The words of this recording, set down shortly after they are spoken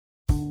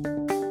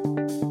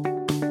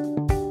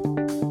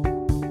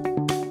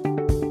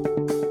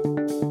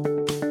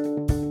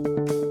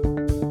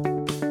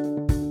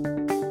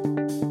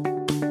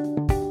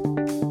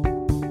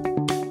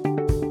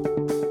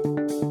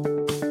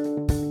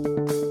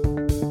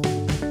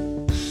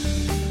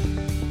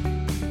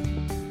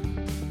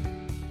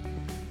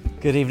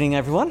Good evening,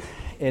 everyone.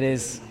 It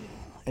is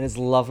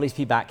lovely to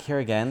be back here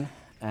again,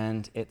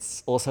 and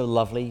it's also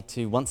lovely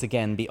to once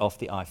again be off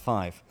the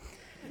I-5.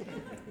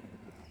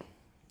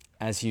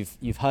 As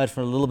you've heard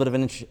from a little bit of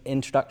an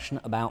introduction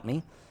about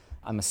me,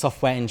 I'm a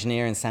software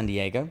engineer in San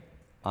Diego.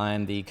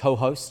 I'm the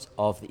co-host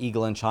of The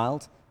Eagle and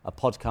Child, a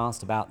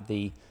podcast about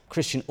the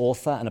Christian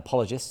author and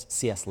apologist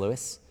C.S.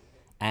 Lewis,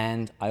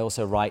 and I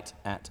also write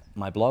at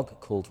my blog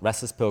called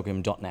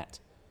restlesspilgrim.net,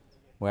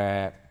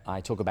 where I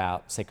talk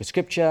about sacred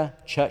scripture,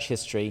 church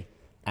history,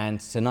 and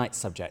tonight's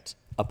subject,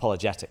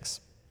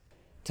 apologetics.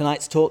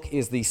 Tonight's talk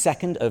is the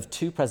second of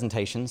two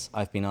presentations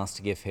I've been asked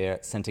to give here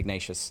at St.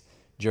 Ignatius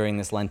during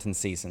this Lenten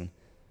season,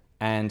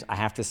 and I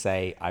have to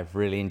say I've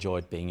really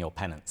enjoyed being your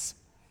penance.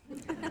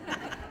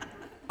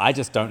 I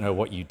just don't know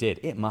what you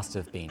did. It must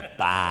have been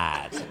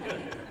bad.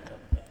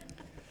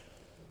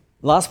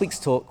 Last week's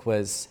talk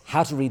was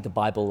how to read the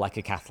Bible like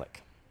a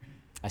Catholic.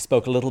 I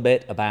spoke a little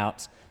bit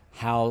about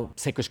how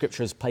sacred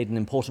scripture has played an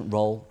important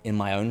role in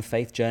my own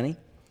faith journey,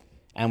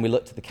 and we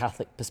looked at the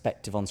Catholic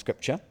perspective on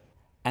scripture,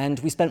 and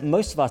we spent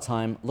most of our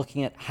time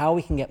looking at how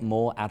we can get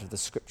more out of the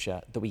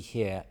scripture that we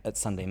hear at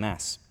Sunday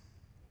Mass.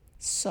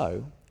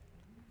 So,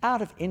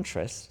 out of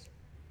interest,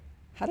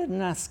 how did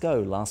Mass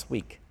go last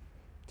week?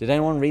 Did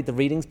anyone read the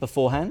readings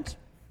beforehand?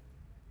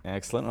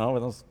 Excellent. Oh,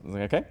 that was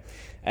okay.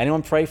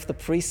 Anyone pray for the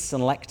priests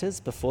and lectors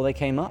before they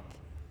came up?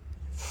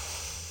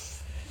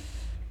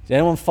 Did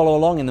anyone follow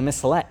along in the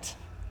missalette?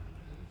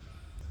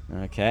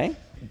 Okay.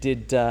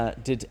 Did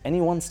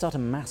anyone start a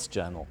Mass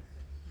journal?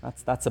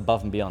 That's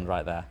above and beyond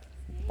right there.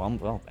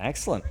 Well,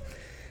 excellent.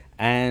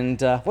 And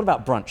what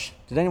about brunch?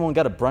 Did anyone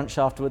go to brunch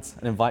afterwards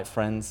and invite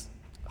friends?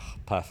 Oh,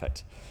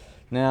 perfect.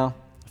 Now,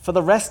 for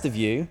the rest of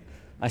you,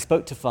 I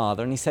spoke to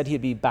Father, and he said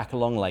he'd be back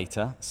along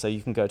later, so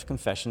you can go to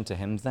confession to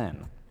him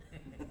then.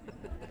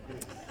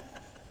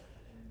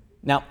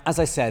 Now, as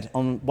I said,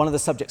 one of the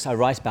subjects I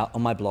write about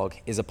on my blog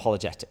is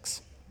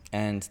apologetics,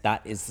 and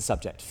that is the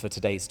subject for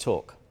today's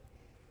talk.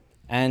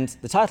 And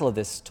the title of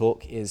this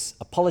talk is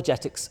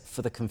Apologetics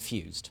for the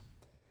Confused.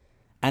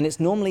 And it's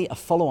normally a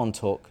follow-on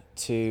talk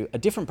to a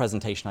different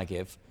presentation I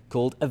give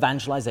called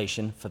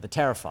Evangelization for the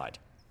Terrified.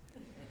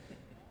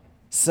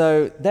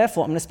 So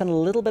therefore, I'm going to spend a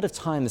little bit of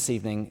time this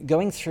evening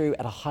going through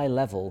at a high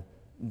level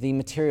the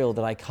material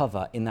that I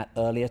cover in that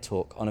earlier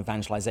talk on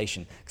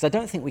evangelization, because I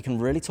don't think we can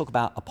really talk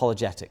about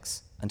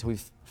apologetics until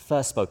we've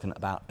first spoken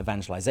about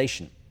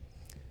evangelization.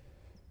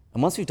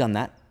 And once we've done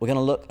that, we're going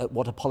to look at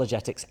what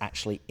apologetics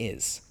actually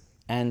is,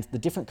 and the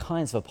different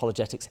kinds of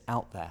apologetics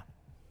out there.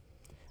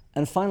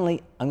 And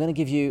finally, I'm going to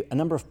give you a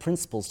number of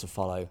principles to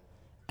follow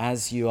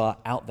as you are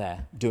out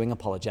there doing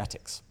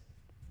apologetics.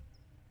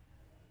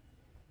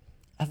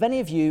 Have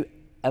any of you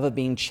ever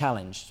been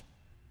challenged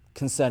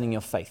concerning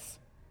your faith,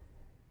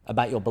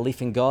 about your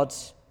belief in God,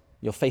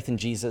 your faith in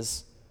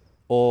Jesus,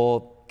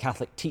 or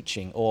Catholic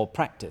teaching or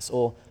practice,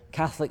 or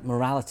Catholic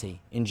morality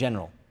in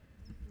general?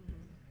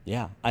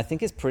 Yeah, I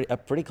think it's a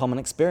pretty common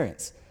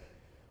experience.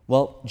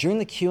 Well, during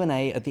the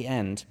Q&A at the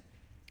end,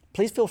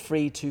 please feel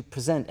free to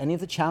present any of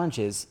the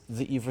challenges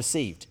that you've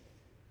received.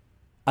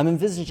 I'm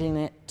envisaging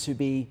it to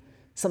be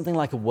something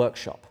like a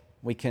workshop.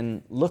 We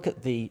can look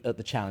at the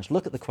challenge,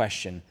 look at the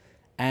question,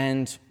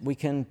 and we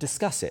can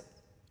discuss it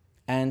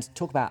and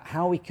talk about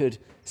how we could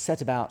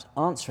set about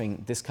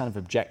answering this kind of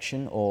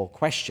objection or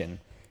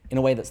question in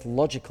a way that's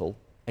logical,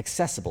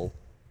 accessible,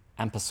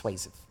 and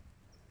persuasive.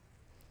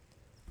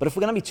 But if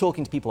we're going to be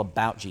talking to people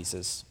about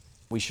Jesus,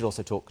 we should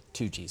also talk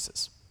to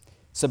Jesus.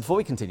 So before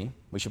we continue,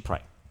 we should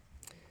pray.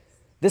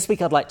 This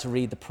week I'd like to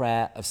read the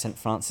prayer of St.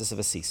 Francis of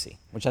Assisi,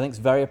 which I think is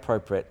very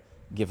appropriate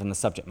given the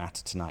subject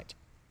matter tonight.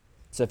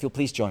 So if you'll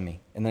please join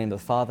me in the name of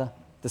the Father,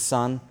 the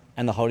Son,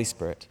 and the Holy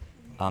Spirit.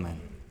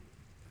 Amen.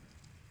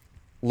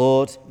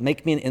 Lord,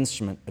 make me an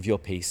instrument of your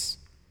peace.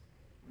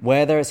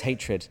 Where there is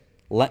hatred,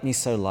 let me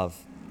sow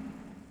love.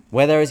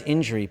 Where there is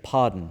injury,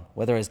 pardon.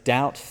 Where there is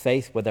doubt,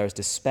 faith. Where there is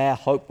despair,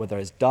 hope. Where there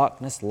is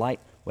darkness, light.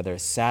 Where there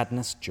is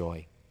sadness,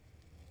 joy.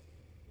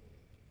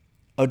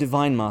 O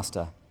divine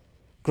Master,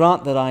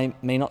 grant that I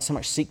may not so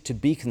much seek to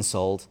be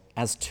consoled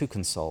as to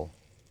console,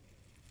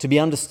 to be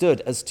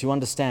understood as to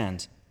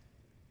understand,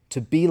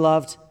 to be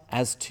loved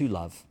as to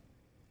love.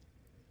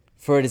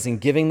 For it is in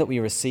giving that we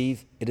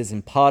receive, it is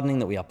in pardoning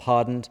that we are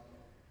pardoned,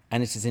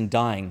 and it is in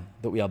dying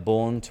that we are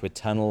born to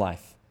eternal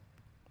life.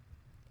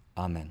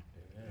 Amen.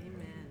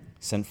 Amen.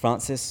 Saint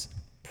Francis,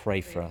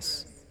 pray for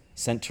us.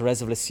 Saint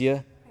Therese of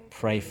Lisieux,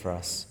 pray for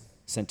us.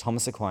 Saint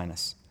Thomas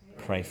Aquinas,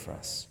 pray for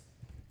us.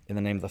 In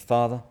the name of the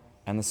Father,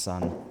 and the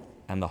Son,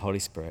 and the Holy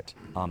Spirit.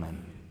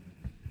 Amen.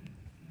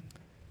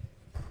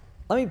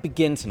 Let me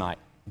begin tonight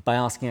by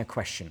asking a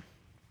question.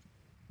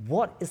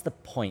 What is the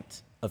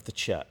point of the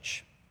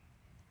church?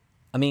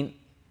 I mean,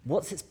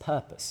 what's its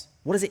purpose?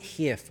 What is it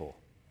here for?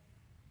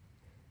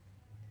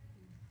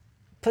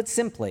 Put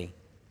simply,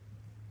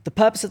 the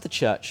purpose of the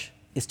church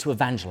is to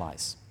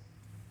evangelize,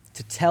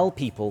 to tell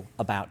people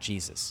about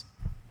Jesus.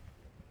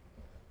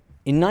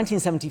 In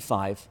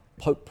 1975,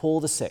 Pope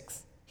Paul VI,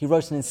 he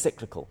wrote an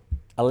encyclical,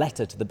 a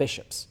letter to the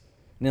bishops,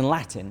 And in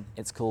Latin,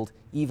 it's called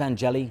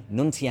Evangelii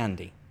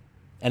Nuntiandi,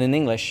 and in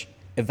English,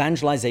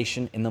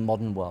 Evangelization in the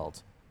Modern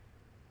World.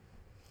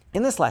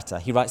 In this letter,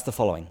 he writes the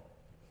following: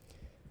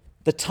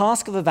 "The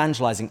task of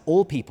evangelizing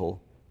all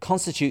people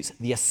constitutes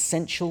the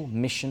essential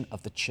mission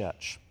of the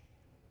church.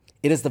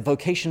 It is the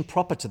vocation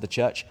proper to the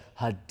church,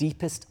 her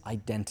deepest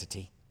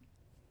identity.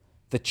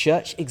 The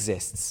church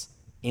exists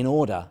in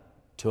order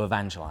to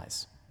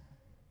evangelize."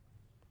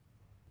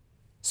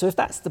 So if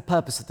that's the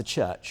purpose of the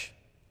church,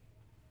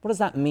 what does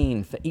that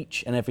mean for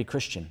each and every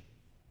Christian?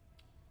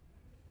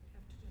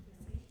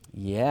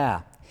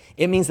 Yeah,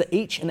 it means that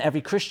each and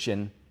every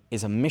Christian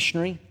is a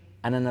missionary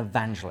and an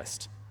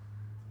evangelist.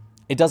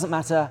 It doesn't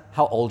matter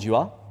how old you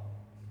are.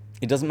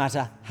 It doesn't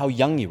matter how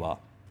young you are.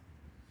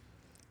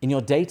 In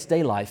your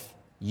day-to-day life,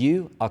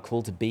 you are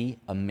called to be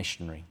a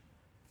missionary.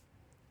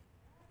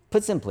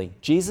 Put simply,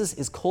 Jesus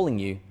is calling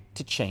you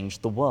to change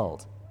the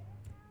world.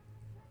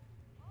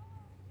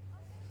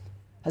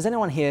 Has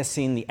anyone here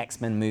seen the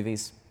X-Men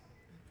movies?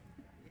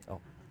 Oh,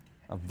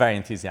 I'm very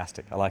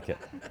enthusiastic. I like it.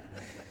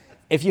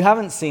 If you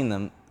haven't seen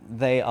them,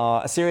 they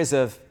are a series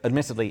of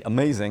admittedly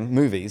amazing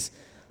movies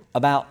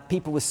about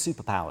people with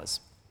superpowers.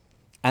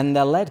 And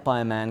they're led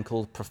by a man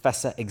called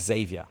Professor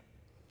Xavier,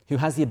 who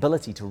has the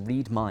ability to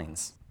read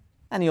minds.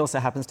 And he also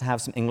happens to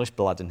have some English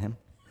blood in him.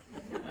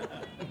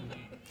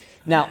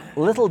 Now,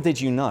 little did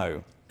you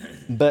know,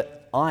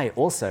 but I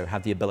also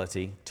have the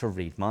ability to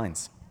read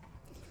minds.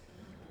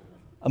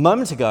 A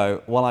moment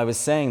ago, while I was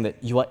saying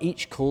that you are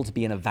each called to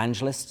be an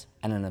evangelist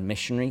and a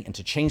missionary and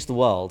to change the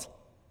world,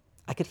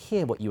 I could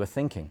hear what you were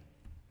thinking.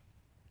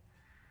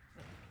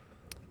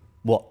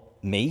 What,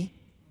 me?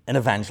 An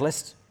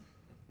evangelist?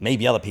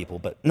 Maybe other people,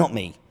 but not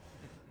me.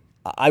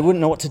 I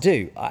wouldn't know what to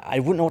do. I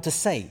wouldn't know what to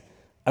say.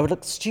 I would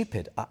look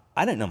stupid.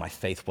 I don't know my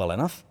faith well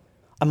enough.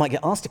 I might get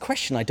asked a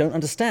question I don't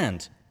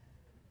understand.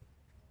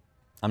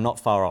 I'm not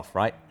far off,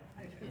 right?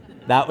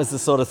 That was the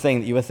sort of thing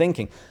that you were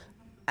thinking.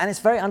 And it's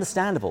very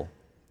understandable,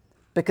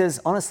 because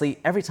honestly,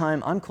 every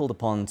time I'm called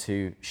upon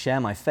to share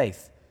my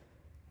faith,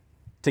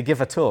 to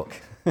give a talk,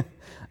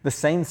 the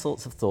same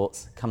sorts of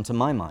thoughts come to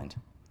my mind.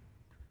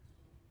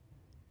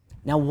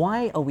 Now,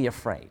 why are we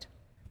afraid?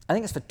 I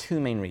think it's for two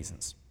main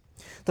reasons.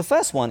 The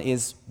first one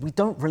is we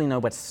don't really know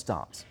where to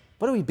start.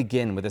 Where do we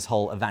begin with this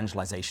whole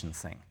evangelization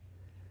thing?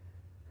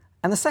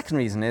 And the second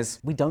reason is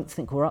we don't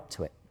think we're up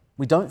to it.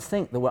 We don't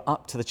think that we're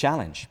up to the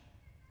challenge.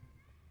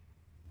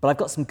 But I've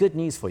got some good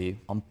news for you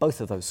on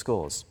both of those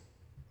scores.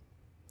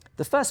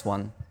 The first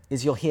one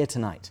is you're here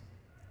tonight.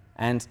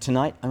 And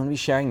tonight I'm going to be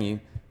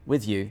sharing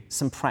with you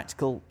some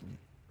practical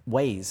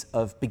ways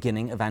of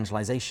beginning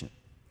evangelization.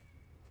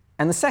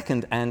 And the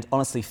second, and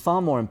honestly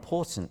far more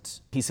important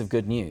piece of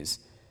good news,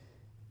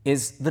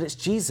 is that it's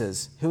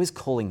Jesus who is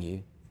calling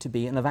you to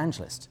be an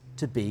evangelist,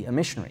 to be a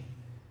missionary.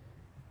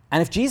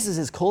 And if Jesus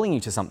is calling you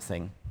to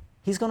something,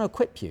 he's going to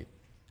equip you,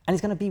 and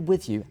he's going to be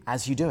with you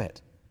as you do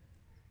it.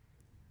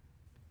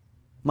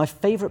 My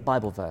favorite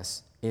Bible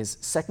verse is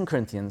 2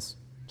 Corinthians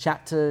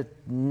chapter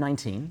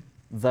 19,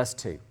 verse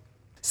 2.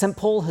 St.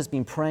 Paul has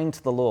been praying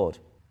to the Lord,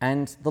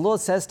 and the Lord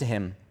says to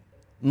him,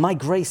 "My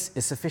grace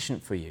is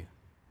sufficient for you,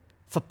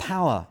 for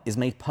power is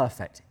made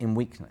perfect in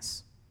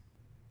weakness."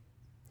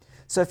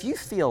 So if you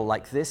feel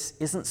like this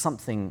isn't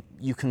something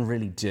you can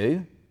really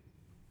do,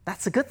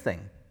 that's a good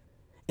thing.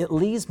 It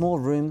leaves more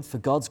room for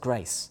God's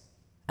grace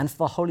and for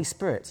the Holy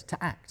Spirit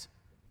to act.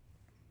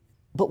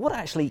 But what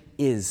actually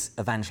is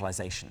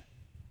evangelization?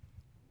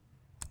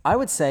 I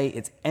would say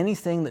it's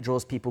anything that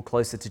draws people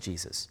closer to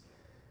Jesus.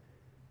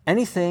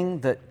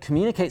 Anything that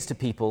communicates to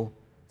people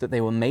that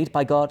they were made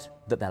by God,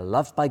 that they're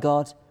loved by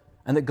God,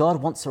 and that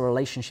God wants a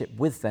relationship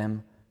with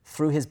them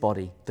through his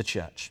body, the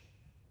church.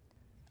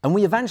 And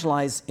we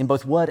evangelize in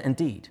both word and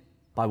deed,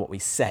 by what we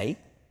say,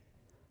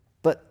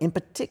 but in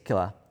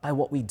particular by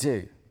what we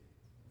do.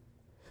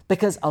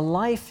 Because a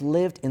life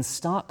lived in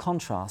stark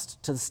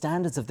contrast to the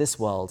standards of this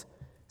world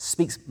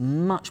speaks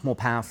much more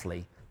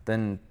powerfully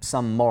than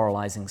some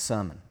moralizing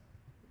sermon.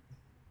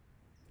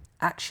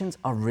 Actions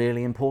are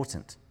really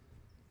important,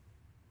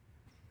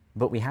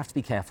 but we have to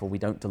be careful we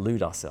don't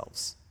delude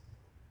ourselves.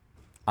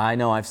 I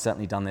know I've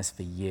certainly done this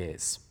for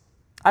years.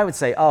 I would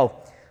say, I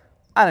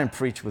don't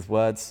preach with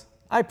words.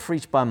 I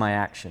preach by my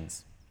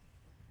actions.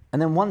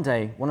 And then one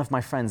day, one of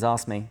my friends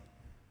asked me,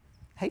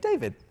 "Hey,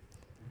 David,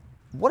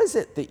 what is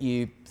it that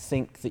you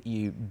think that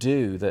you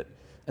do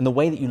and the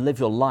way that you live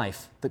your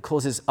life that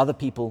causes other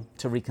people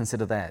to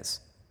reconsider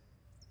theirs?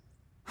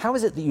 How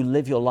is it that you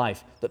live your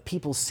life that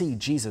people see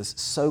Jesus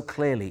so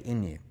clearly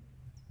in you?"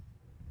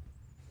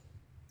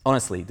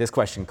 Honestly, this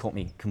question caught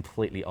me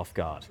completely off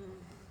guard.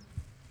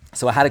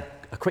 So I had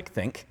a quick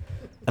think,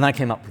 and I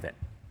came up with it.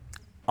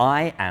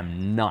 I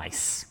am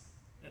nice.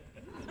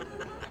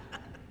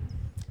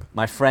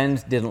 My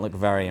friend didn't look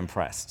very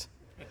impressed.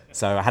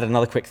 So I had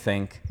another quick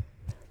think.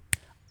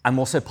 I'm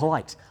also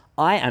polite.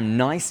 I am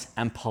nice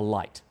and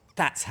polite.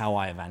 That's how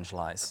I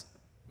evangelize.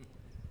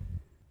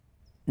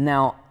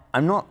 Now,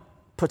 I'm not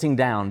putting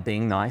down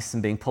being nice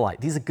and being polite.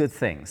 These are good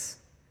things.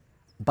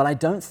 But I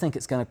don't think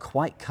it's going to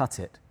quite cut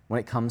it when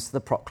it comes to the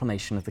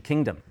proclamation of the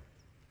kingdom.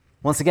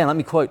 Once again, let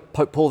me quote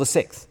Pope Paul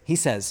VI. He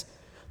says,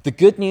 "The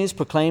good news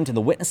proclaimed in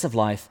the witness of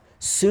life,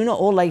 sooner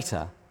or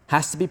later,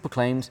 has to be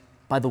proclaimed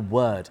by the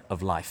word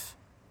of life.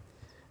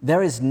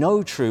 There is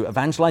no true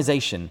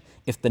evangelization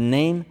if the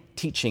name,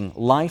 teaching,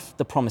 life,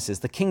 the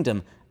promises, the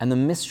kingdom, and the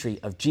mystery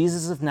of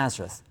Jesus of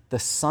Nazareth, the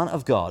Son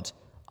of God,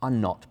 are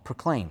not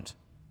proclaimed."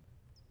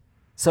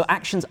 So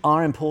actions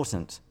are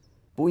important,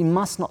 but we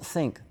must not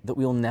think that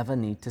we will never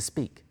need to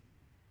speak.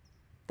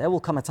 There will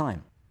come a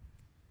time.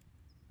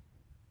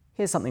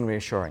 Here's something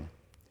reassuring.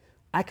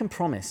 I can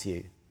promise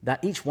you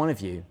that each one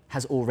of you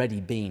has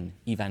already been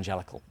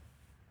evangelical.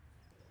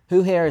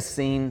 Who here has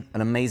seen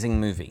an amazing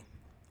movie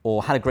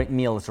or had a great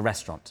meal at a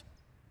restaurant?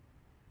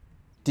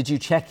 Did you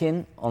check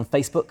in on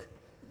Facebook?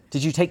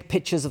 Did you take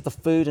pictures of the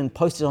food and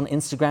post it on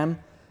Instagram?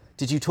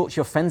 Did you talk to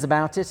your friends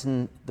about it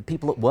and the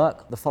people at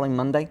work the following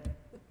Monday?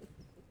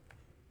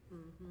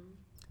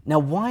 Now,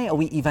 why are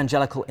we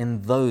evangelical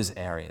in those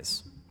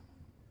areas?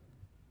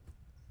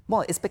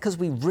 Well, it's because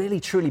we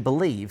really truly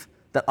believe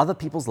that other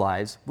people's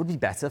lives would be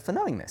better for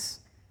knowing this.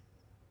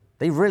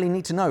 They really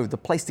need to know the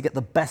place to get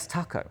the best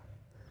taco.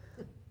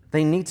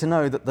 They need to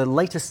know that the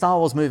latest Star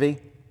Wars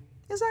movie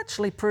is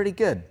actually pretty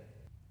good.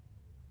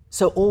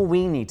 So all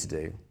we need to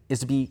do is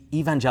to be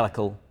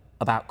evangelical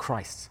about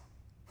Christ,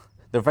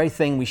 the very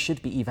thing we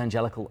should be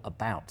evangelical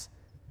about,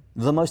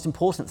 the most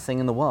important thing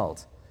in the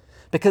world.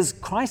 Because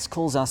Christ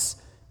calls us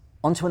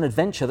onto an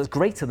adventure that's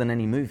greater than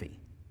any movie.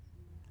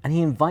 And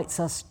he invites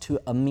us to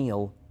a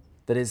meal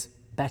that is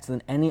better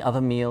than any other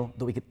meal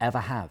that we could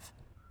ever have,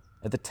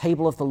 at the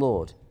table of the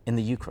Lord in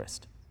the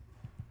Eucharist.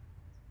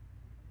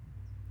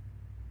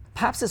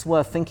 Perhaps it's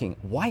worth thinking,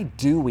 why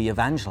do we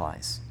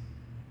evangelize?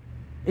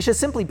 It should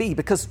simply be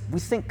because we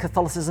think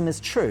Catholicism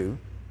is true,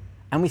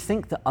 and we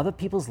think that other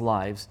people's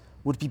lives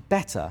would be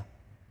better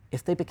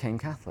if they became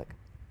Catholic.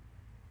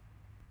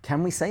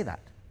 Can we say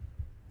that?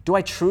 Do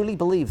I truly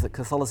believe that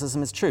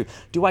Catholicism is true?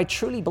 Do I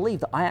truly believe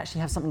that I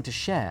actually have something to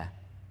share?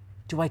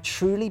 Do I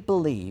truly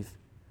believe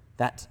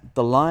that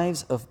the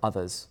lives of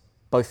others,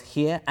 both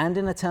here and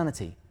in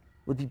eternity,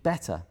 would be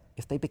better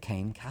if they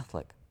became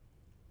Catholic?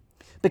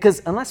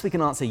 Because unless we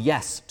can answer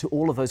yes to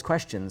all of those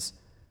questions,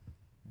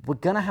 we're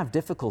going to have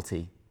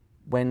difficulty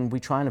when we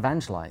try and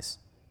evangelize.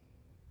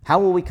 How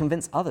will we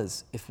convince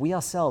others if we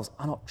ourselves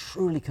are not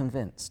truly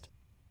convinced?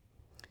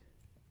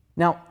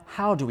 Now,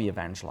 how do we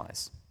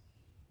evangelize?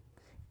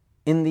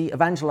 In the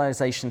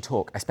evangelization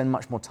talk, I spend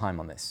much more time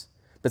on this.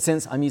 But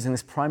since I'm using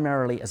this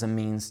primarily as a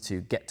means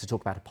to get to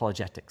talk about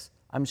apologetics,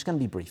 I'm just going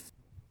to be brief.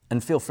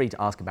 And feel free to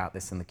ask about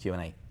this in the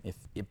Q&A if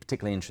it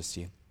particularly interests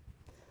you.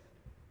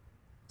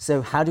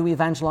 So how do we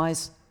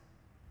evangelize?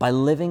 By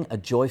living a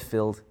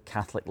joy-filled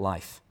Catholic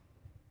life.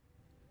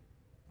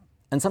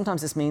 And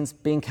sometimes this means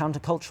being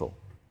countercultural,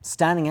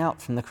 standing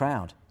out from the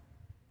crowd.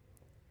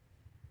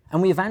 And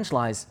we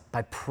evangelize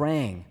by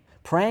praying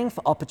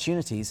for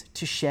opportunities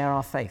to share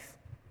our faith.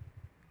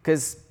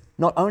 Because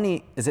not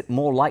only is it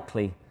more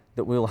likely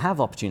that we will have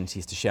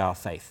opportunities to share our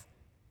faith,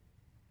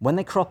 when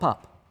they crop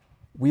up,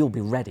 we will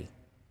be ready.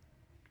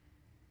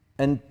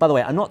 And by the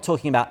way, I'm not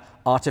talking about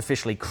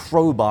artificially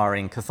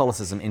crowbarring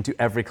Catholicism into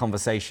every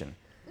conversation.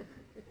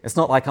 It's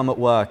not like I'm at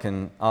work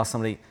and ask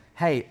somebody,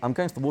 "Hey, I'm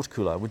going to the water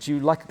cooler. Would you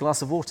like a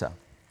glass of water?"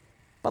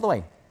 By the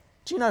way,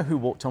 do you know who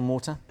walked on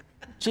water?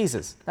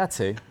 Jesus, that's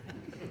who.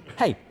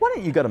 Hey, why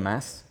don't you go to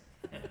Mass?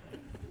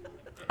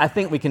 I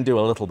think we can do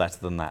a little better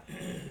than that.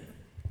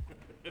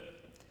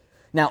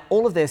 Now,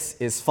 all of this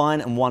is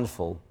fine and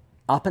wonderful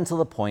up until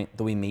the point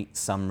that we meet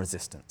some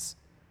resistance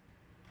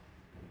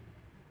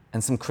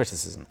and some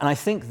criticism. And I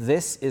think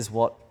this is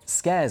what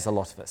scares a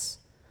lot of us.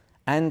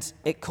 And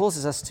it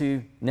causes us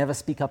to never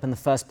speak up in the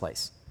first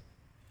place.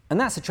 And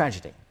that's a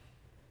tragedy,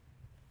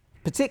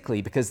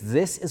 particularly because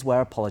this is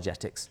where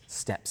apologetics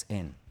steps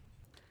in.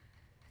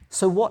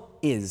 So what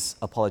is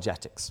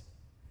apologetics?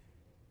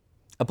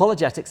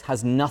 Apologetics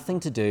has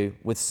nothing to do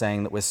with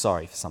saying that we're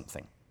sorry for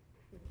something,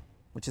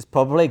 which is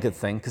probably a good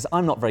thing, because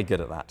I'm not very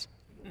good at that.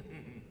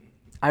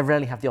 I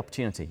rarely have the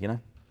opportunity, you know?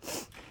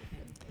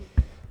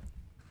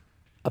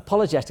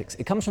 Apologetics,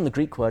 it comes from the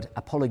Greek word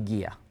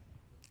apologia,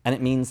 and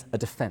it means a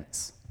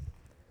defense.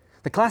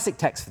 The classic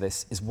text for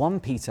this is 1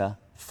 Peter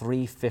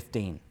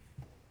 3:15.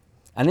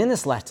 And in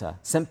this letter,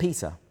 St.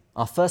 Peter,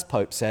 our first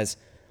pope, says,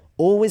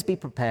 "Always be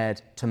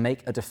prepared to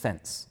make a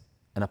defense,"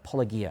 an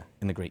apologia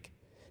in the Greek,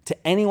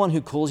 "to anyone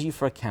who calls you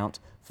for account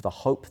for the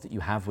hope that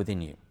you have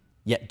within you.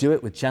 Yet do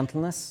it with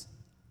gentleness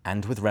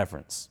and with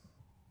reverence."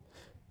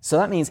 So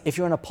that means if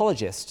you're an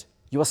apologist,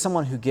 you are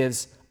someone who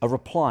gives a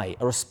reply,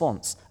 a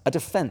response, a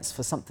defense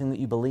for something that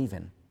you believe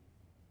in.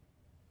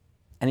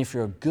 And if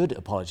you're a good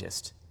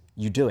apologist,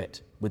 you do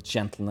it with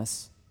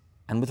gentleness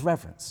and with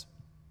reverence.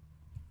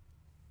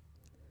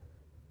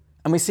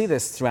 And we see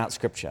this throughout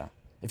Scripture.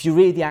 If you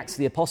read the Acts of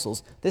the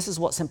Apostles, this is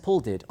what St. Paul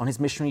did on his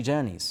missionary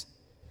journeys.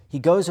 He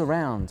goes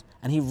around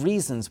and he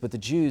reasons with the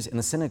Jews in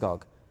the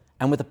synagogue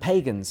and with the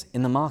pagans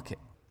in the market.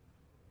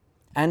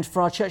 And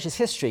for our church's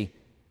history,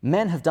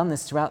 men have done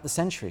this throughout the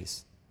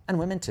centuries, and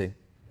women too.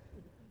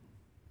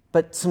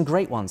 But some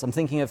great ones. I'm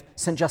thinking of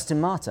St. Justin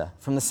Martyr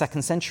from the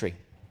 2nd century,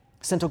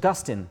 St.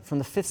 Augustine from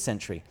the 5th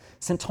century,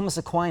 St. Thomas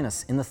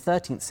Aquinas in the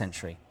 13th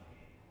century.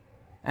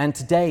 And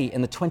today,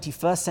 in the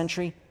 21st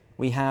century,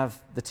 we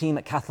have the team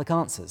at Catholic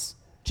Answers,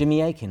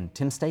 Jimmy Akin,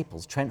 Tim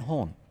Staples, Trent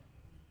Horn.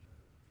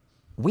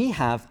 We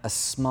have a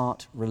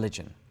smart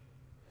religion.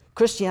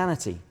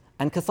 Christianity,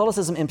 and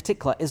Catholicism in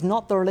particular, is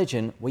not the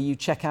religion where you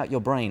check out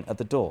your brain at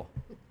the door.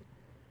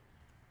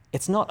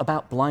 It's not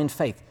about blind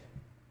faith.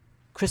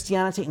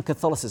 Christianity and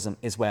Catholicism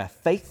is where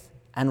faith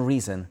and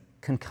reason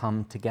can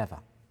come together.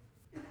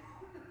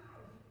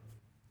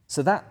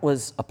 So that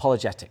was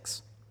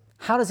apologetics.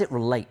 How does it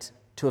relate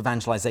to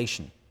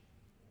evangelization?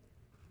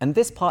 And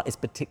this part is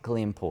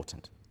particularly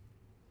important.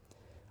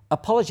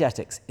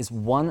 Apologetics is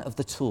one of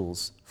the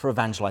tools for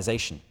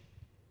evangelization.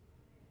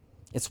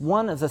 It's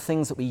one of the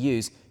things that we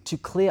use to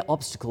clear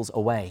obstacles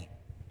away,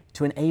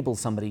 to enable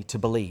somebody to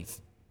believe,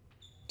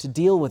 to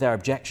deal with their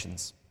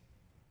objections.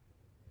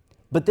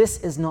 But this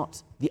is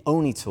not the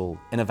only tool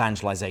in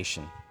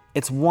evangelization.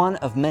 It's one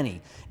of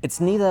many. It's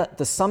neither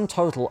the sum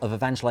total of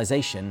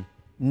evangelization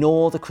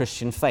nor the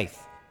Christian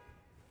faith.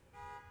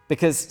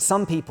 Because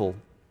some people,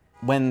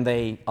 when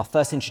they are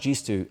first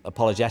introduced to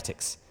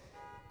apologetics,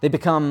 they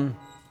become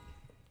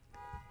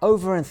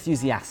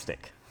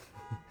over-enthusiastic.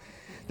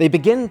 They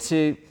begin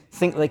to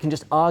think they can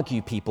just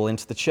argue people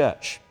into the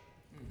church,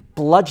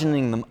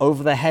 bludgeoning them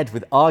over the head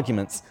with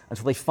arguments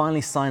until they finally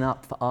sign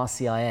up for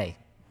RCIA.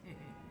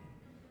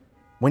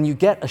 When you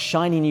get a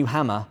shiny new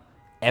hammer,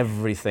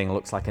 everything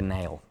looks like a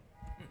nail.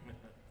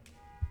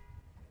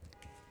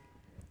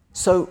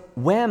 So,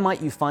 where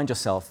might you find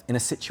yourself in a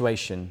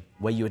situation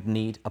where you would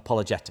need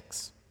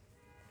apologetics?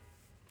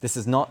 This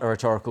is not a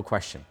rhetorical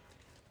question.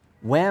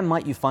 Where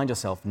might you find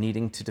yourself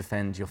needing to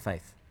defend your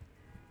faith?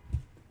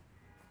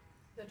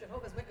 The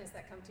Jehovah's Witness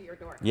that come to your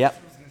door.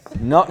 Yep.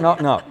 Knock,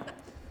 knock, knock.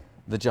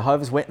 The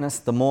Jehovah's Witness,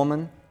 the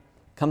Mormon,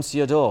 comes to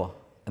your door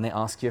and they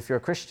ask you if you're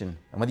a Christian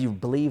and whether you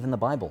believe in the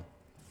Bible.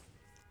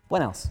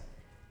 What else?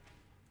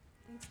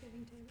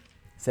 Thanksgiving table.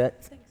 Is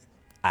it?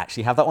 I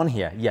actually have that one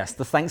here. Yes,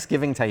 the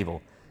Thanksgiving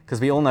table. Because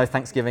we all know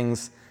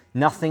Thanksgiving's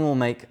nothing will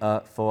make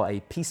for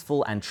a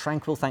peaceful and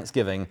tranquil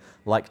Thanksgiving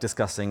like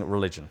discussing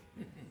religion.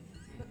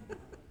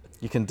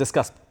 You can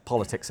discuss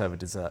politics over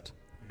dessert.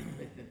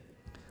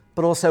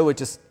 But also with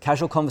just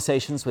casual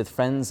conversations with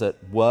friends at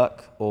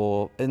work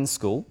or in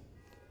school.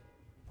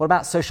 What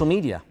about social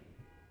media?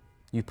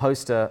 You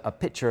post a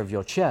picture of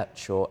your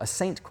church or a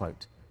saint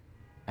quote,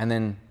 and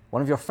then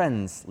one of your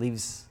friends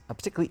leaves a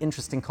particularly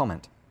interesting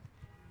comment.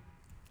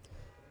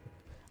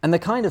 And the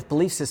kind of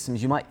belief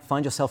systems you might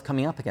find yourself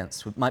coming up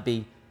against might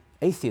be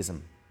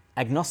atheism,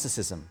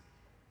 agnosticism,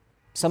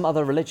 some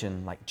other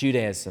religion like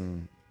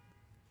Judaism,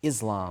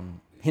 Islam,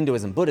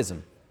 Hinduism,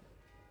 Buddhism.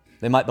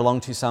 They might belong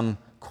to some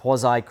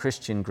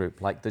quasi-Christian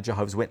group like the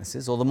Jehovah's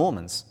Witnesses or the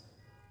Mormons,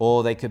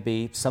 or they could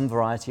be some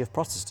variety of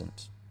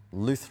Protestant,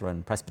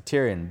 Lutheran,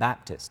 Presbyterian,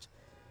 Baptist.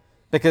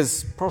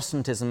 Because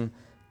Protestantism,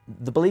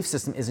 the belief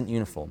system isn't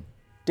uniform.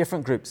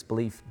 Different groups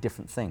believe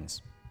different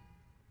things.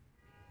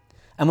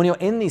 And when you're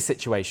in these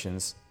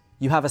situations,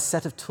 you have a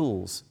set of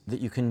tools that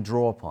you can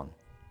draw upon.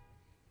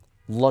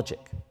 Logic,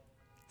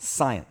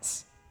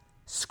 science,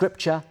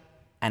 scripture,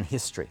 and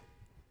history.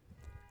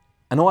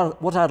 And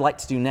what I'd like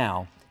to do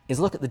now is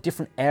look at the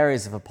different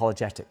areas of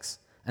apologetics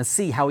and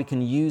see how we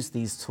can use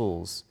these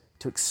tools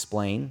to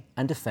explain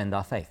and defend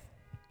our faith.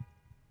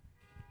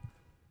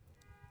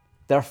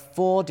 There are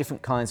 4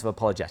 different kinds of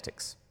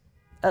apologetics,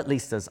 at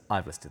least as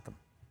I've listed them.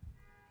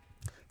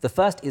 The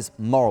first is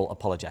moral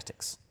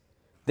apologetics.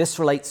 This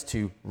relates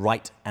to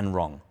right and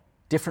wrong,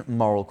 different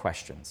moral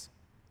questions.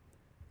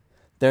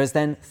 There is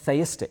then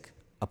theistic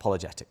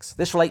apologetics.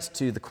 This relates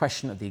to the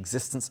question of the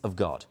existence of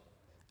God.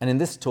 And in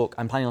this talk,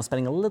 I'm planning on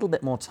spending a little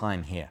bit more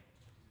time here,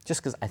 just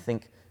because I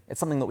think it's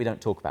something that we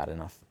don't talk about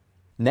enough.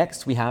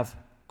 Next, we have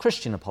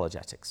Christian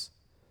apologetics.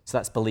 So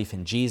that's belief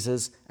in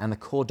Jesus and the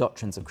core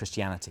doctrines of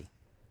Christianity.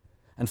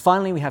 And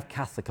finally, we have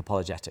Catholic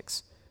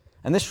apologetics.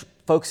 And this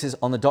focuses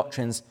on the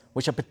doctrines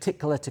which are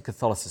particular to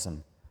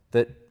Catholicism,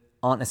 that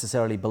aren't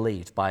necessarily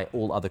believed by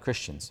all other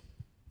Christians.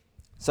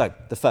 So,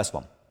 the first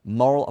one,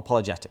 moral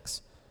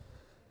apologetics.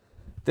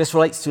 This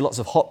relates to lots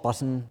of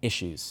hot-button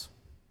issues: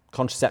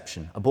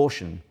 contraception,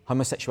 abortion,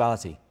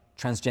 homosexuality,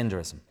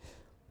 transgenderism.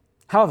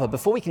 However,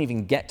 before we can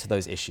even get to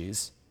those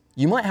issues,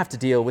 you might have to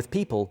deal with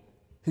people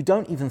who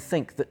don't even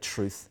think that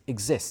truth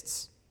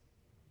exists.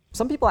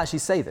 Some people actually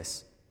say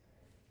this.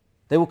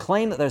 They will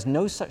claim that there's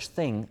no such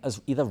thing as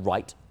either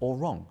right or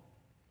wrong.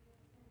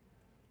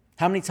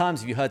 How many times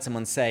have you heard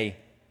someone say,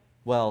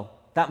 well,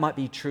 that might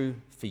be true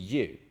for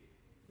you,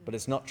 but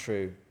it's not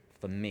true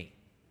for me?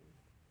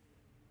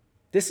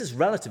 This is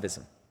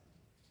relativism,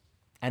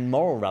 and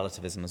moral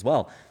relativism as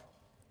well.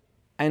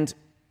 And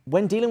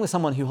when dealing with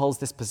someone who holds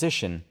this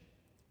position,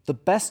 the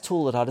best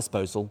tool at our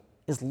disposal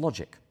is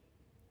logic.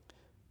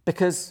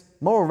 Because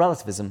moral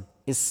relativism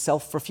is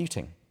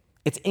self-refuting.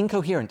 It's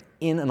incoherent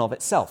in and of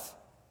itself.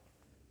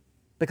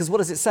 Because what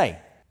does it say?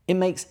 It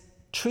makes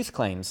truth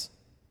claims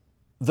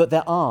that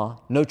there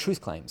are no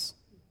truth claims.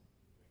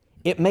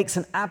 It makes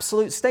an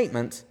absolute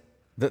statement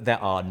that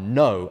there are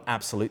no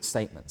absolute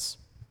statements.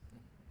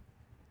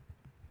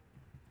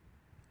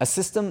 A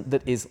system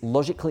that is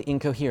logically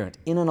incoherent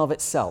in and of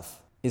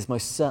itself is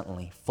most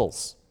certainly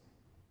false.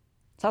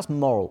 So that's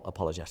moral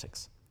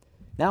apologetics.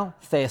 Now,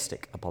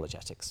 theistic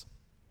apologetics.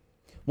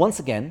 Once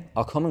again,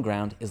 our common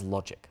ground is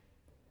logic,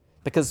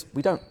 because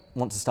we don't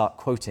want to start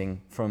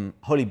quoting from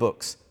holy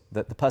books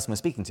that the person we're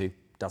speaking to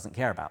doesn't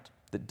care about,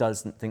 that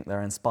doesn't think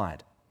they're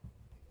inspired.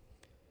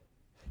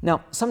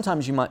 Now,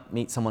 sometimes you might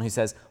meet someone who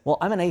says, well,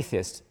 I'm an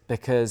atheist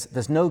because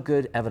there's no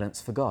good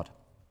evidence for God.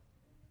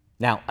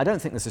 Now, I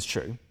don't think this is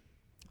true,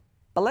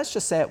 but let's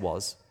just say it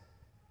was.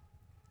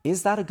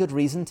 Is that a good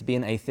reason to be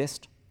an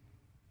atheist?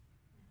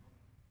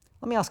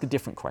 Let me ask a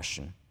different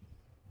question.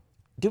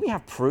 Do we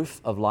have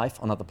proof of life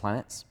on other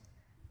planets?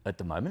 At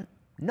the moment,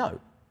 no.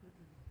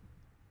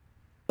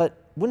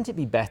 But wouldn't it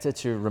be better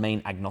to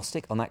remain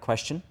agnostic on that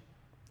question?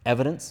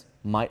 Evidence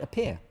might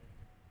appear.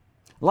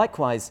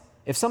 Likewise,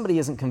 if somebody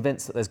isn't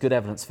convinced that there's good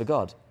evidence for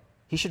God,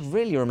 he should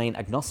really remain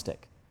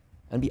agnostic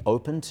and be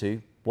open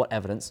to what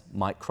evidence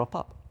might crop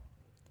up.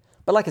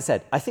 But like I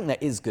said, I think there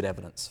is good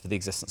evidence for the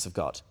existence of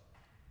God.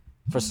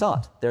 For a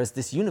start, there is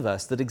this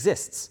universe that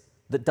exists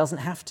that doesn't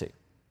have to.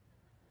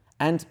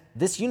 And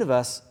this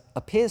universe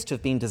appears to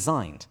have been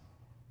designed.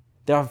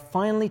 There are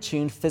finely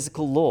tuned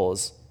physical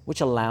laws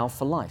which allow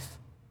for life.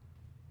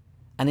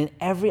 And in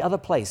every other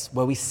place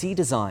where we see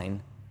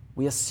design,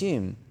 we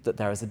assume that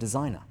there is a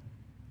designer.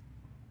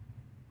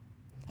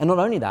 And not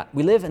only that,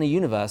 we live in a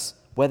universe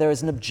where there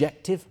is an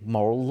objective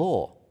moral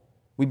law.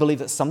 We believe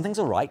that some things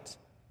are right,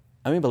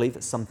 and we believe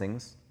that some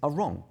things are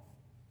wrong.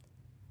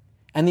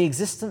 And the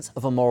existence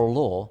of a moral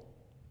law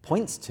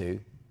points to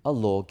a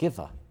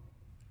lawgiver,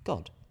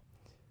 God.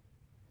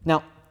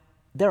 Now,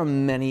 there are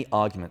many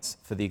arguments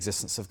for the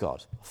existence of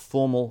God,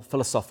 formal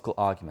philosophical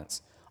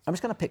arguments. I'm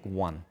just going to pick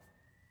one.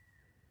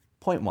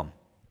 Point one,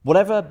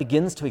 whatever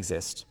begins to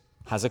exist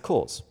has a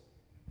cause.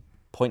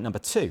 Point number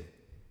two,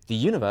 the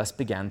universe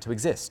began to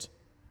exist.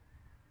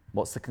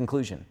 What's the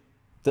conclusion?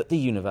 That the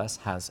universe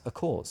has a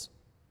cause.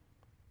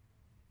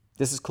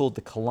 This is called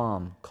the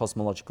Kalam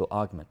cosmological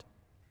argument.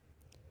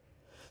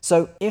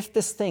 So if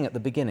this thing at the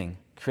beginning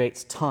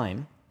creates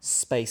time,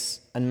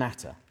 space, and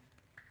matter,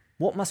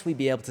 what must we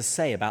be able to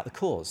say about the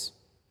cause?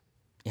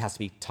 It has to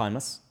be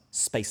timeless,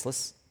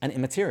 spaceless, and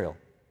immaterial.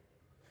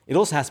 It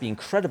also has to be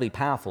incredibly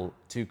powerful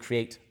to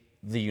create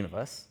the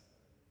universe.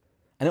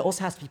 And it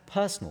also has to be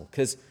personal,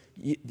 because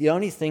the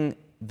only thing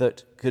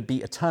that could be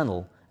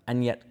eternal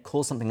and yet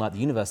cause something like the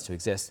universe to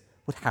exist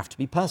would have to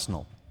be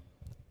personal.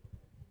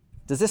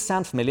 Does this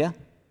sound familiar?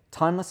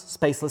 Timeless,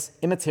 spaceless,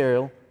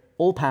 immaterial,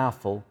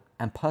 all-powerful,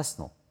 and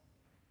personal.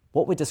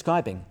 What we're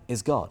describing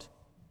is God,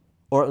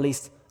 or at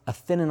least a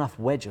thin enough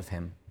wedge of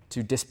him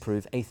to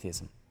disprove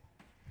atheism.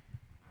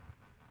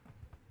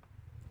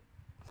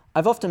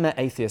 I've often met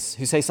atheists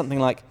who say something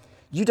like,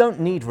 you don't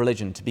need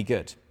religion to be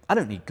good. I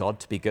don't need God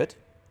to be good.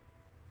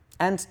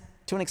 And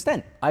to an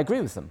extent, I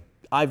agree with them.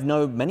 I've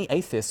known many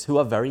atheists who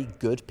are very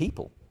good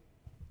people,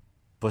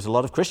 put a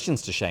lot of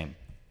Christians to shame.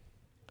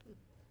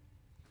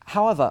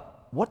 However,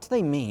 what do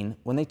they mean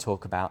when they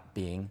talk about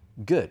being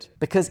good?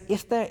 Because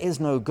if there is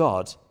no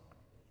God,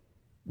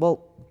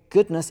 well,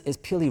 goodness is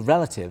purely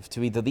relative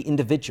to either the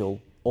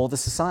individual or the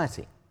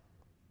society.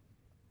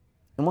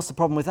 And what's the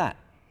problem with that?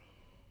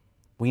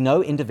 We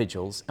know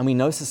individuals and we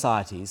know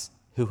societies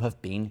who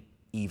have been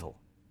evil.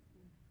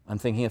 I'm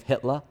thinking of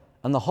Hitler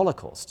and the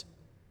Holocaust.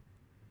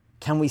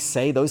 Can we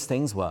say those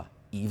things were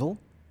evil?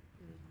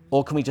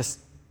 Or can we just,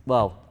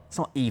 well, it's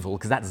not evil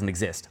because that doesn't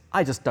exist.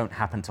 I just don't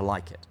happen to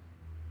like it.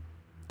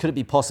 Could it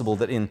be possible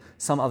that in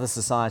some other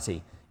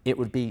society it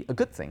would be a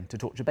good thing to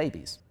torture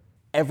babies?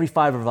 Every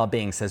fiber of our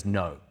being says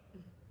no.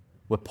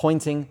 We're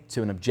pointing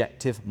to an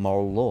objective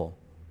moral law.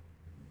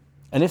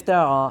 And if there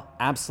are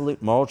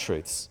absolute moral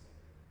truths,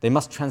 they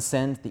must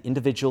transcend the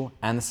individual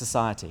and the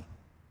society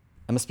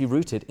and must be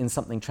rooted in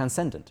something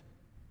transcendent,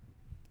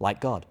 like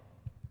God.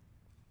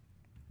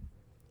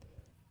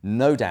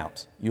 No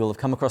doubt you will have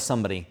come across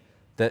somebody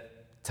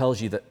that tells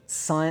you that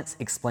science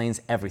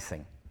explains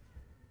everything.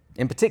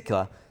 In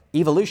particular,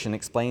 evolution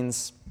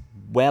explains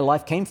where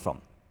life came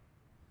from.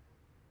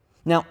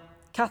 Now,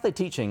 Catholic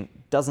teaching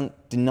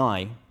doesn't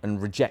deny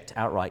and reject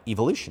outright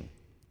evolution.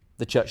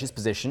 The Church's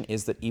position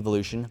is that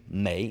evolution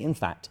may, in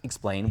fact,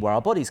 explain where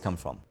our bodies come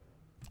from.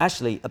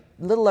 Actually, a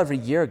little over a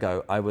year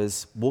ago, I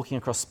was walking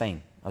across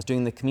Spain. I was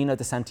doing the Camino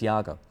de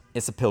Santiago.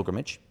 It's a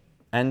pilgrimage,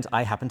 and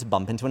I happened to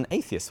bump into an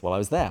atheist while I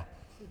was there,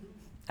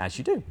 as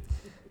you do.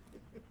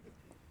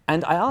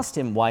 And I asked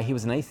him why he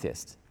was an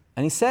atheist,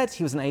 and he said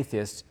he was an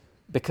atheist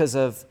because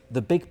of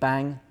the Big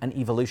Bang and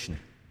evolution.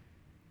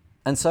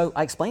 And so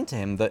I explained to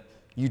him that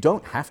you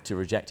don't have to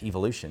reject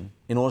evolution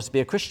in order to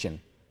be a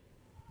Christian.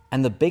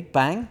 And the Big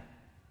Bang,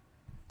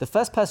 the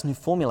first person who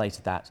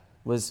formulated that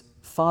was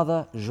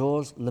Father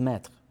Georges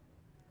Lemaitre,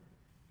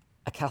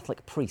 a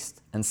Catholic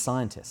priest and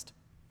scientist.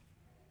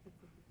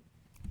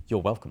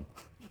 You're welcome.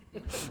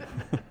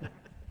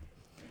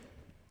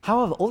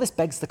 However, all this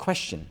begs the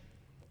question,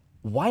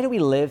 why do we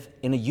live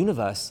in a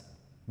universe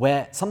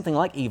where something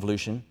like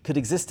evolution could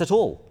exist at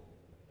all.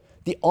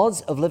 The odds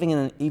of living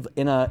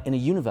in a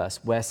universe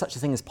where such a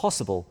thing is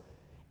possible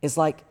is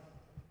like,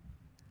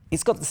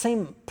 it's got the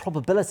same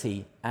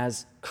probability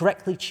as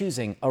correctly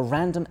choosing a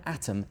random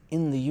atom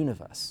in the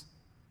universe.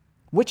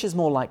 Which is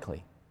more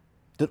likely?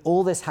 That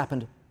all this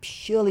happened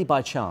purely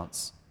by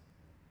chance,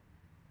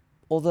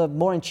 or the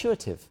more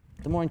intuitive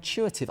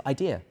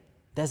idea,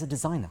 there's a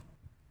designer.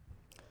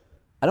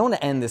 I don't want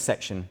to end this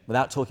section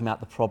without talking about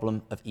the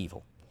problem of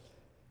evil,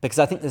 because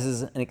I think this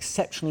is an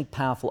exceptionally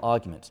powerful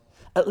argument,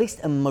 at least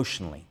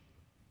emotionally.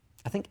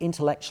 I think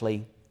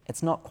intellectually,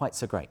 it's not quite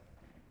so great.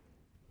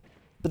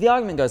 But the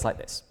argument goes like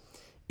this.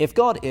 If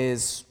God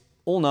is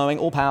all-knowing,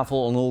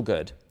 all-powerful, and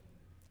all-good,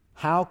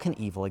 how can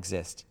evil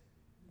exist?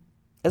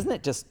 Isn't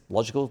it just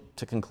logical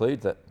to conclude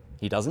that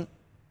he doesn't?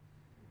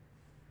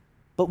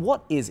 But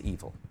what is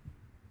evil?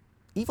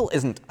 Evil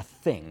isn't a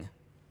thing.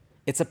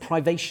 It's a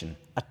privation,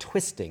 a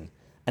twisting,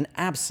 an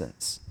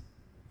absence.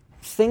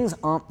 Things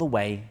aren't the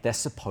way they're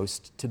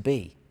supposed to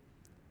be.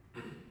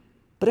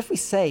 But if we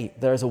say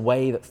there is a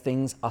way that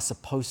things are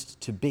supposed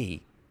to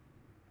be,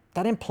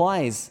 that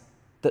implies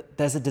that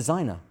there's a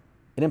designer.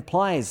 It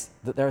implies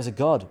that there is a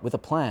God with a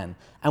plan.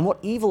 And what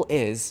evil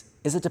is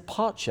a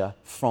departure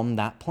from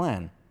that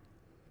plan.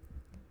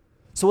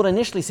 So what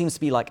initially seems to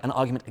be like an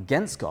argument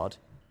against God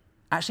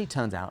actually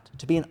turns out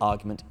to be an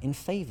argument in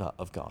favor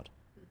of God.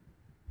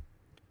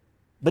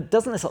 But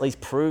doesn't this at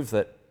least prove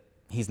that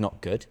he's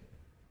not good?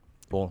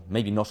 Or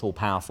maybe not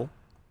all-powerful?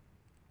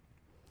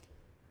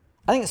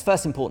 I think it's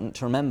first important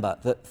to remember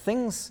that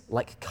things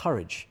like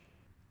courage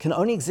can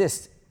only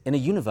exist in a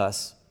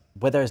universe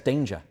where there is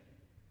danger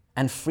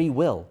and free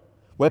will,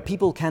 where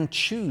people can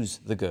choose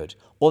the good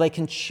or they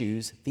can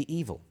choose the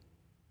evil.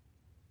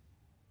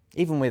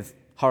 Even with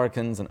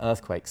hurricanes and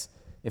earthquakes,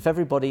 if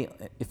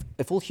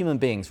all human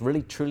beings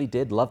really truly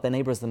did love their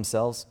neighbor as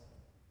themselves,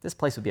 this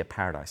place would be a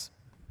paradise.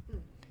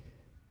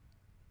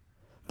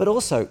 But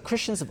also,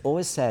 Christians have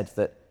always said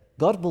that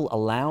God will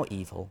allow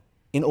evil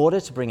in order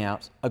to bring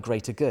out a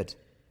greater good.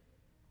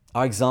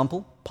 Our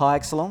example, par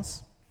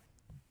excellence,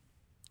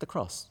 the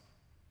cross.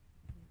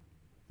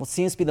 What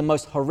seems to be the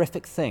most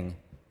horrific thing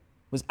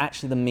was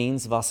actually the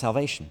means of our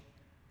salvation.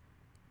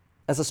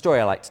 There's a story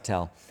I like to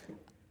tell.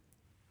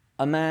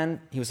 A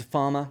man, he was a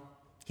farmer,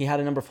 he had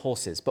a number of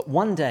horses, but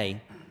one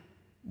day,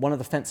 one of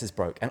the fences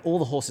broke and all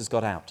the horses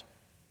got out.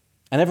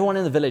 And everyone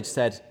in the village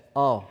said,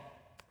 "Oh,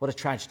 what a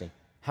tragedy,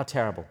 how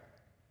terrible."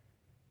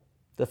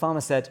 The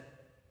farmer said,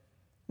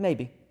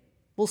 "Maybe,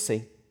 we'll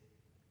see."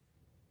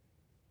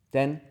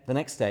 Then, the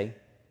next day,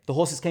 the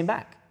horses came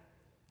back,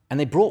 and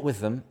they brought with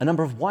them a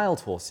number of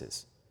wild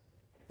horses.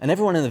 And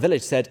everyone in the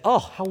village said, "Oh,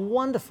 how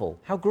wonderful,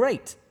 how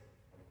great."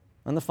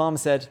 And the farmer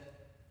said,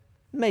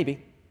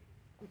 "Maybe,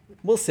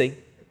 we'll see."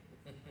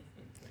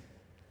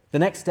 The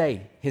next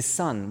day, his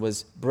son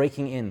was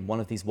breaking in one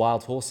of these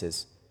wild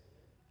horses,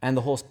 and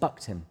the horse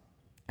bucked him,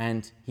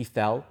 and he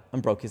fell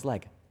and broke his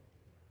leg.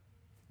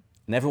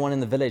 And everyone in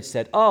the village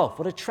said, "Oh,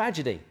 what a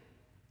tragedy."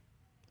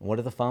 And what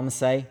did the farmer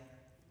say?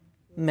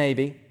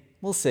 "Maybe,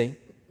 we'll see."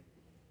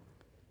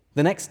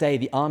 The next day,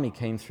 the army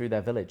came through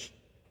their village,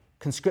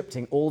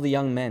 conscripting all the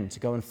young men to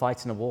go and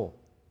fight in a war.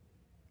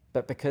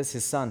 But because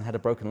his son had a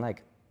broken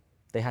leg,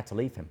 they had to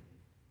leave him.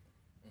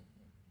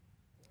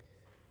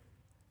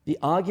 The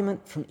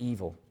argument from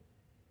evil,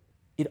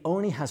 it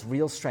only has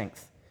real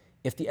strength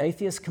if the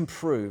atheist can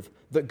prove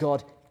that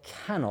God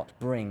cannot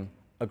bring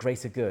a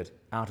greater good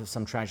out of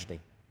some tragedy.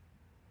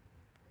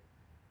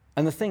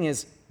 And the thing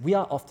is, we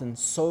are often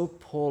so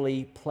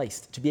poorly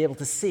placed to be able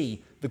to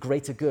see the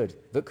greater good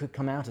that could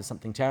come out of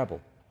something terrible.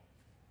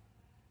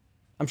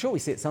 I'm sure we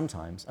see it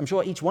sometimes. I'm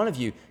sure each one of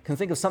you can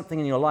think of something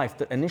in your life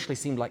that initially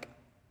seemed like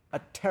a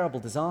terrible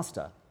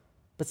disaster,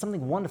 but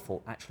something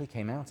wonderful actually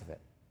came out of it.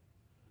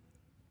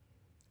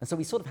 And so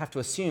we sort of have to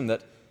assume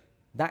that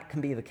that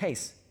can be the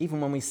case,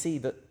 even when we see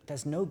that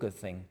there's no good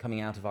thing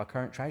coming out of our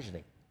current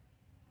tragedy.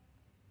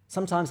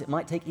 Sometimes it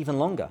might take even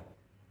longer.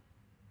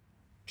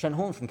 Trent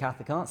Horn from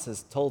Catholic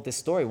Answers told this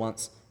story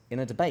once in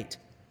a debate.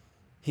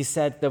 He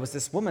said there was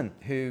this woman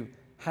who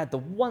had the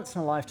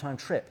once-in-a-lifetime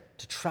trip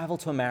to travel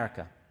to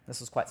America. This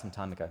was quite some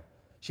time ago.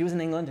 She was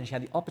in England and she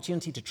had the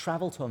opportunity to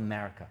travel to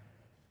America,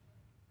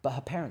 but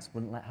her parents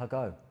wouldn't let her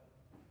go.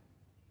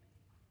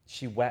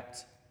 She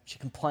wept. She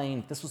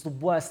complained. This was the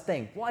worst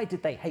thing. Why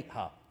did they hate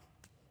her?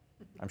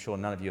 I'm sure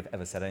none of you have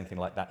ever said anything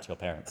like that to your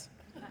parents.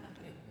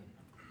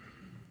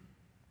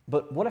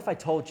 But what if I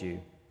told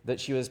you that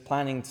she was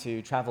planning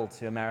to travel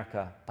to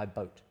America by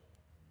boat?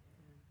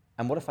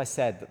 And what if I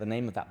said that the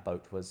name of that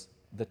boat was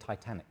the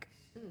Titanic?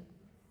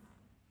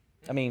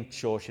 I mean,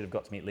 sure, she'd have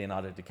got to meet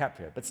Leonardo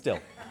DiCaprio, but still.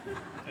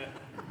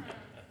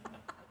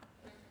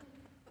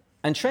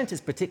 And Trent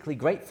is particularly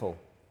grateful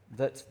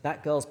that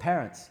that girl's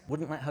parents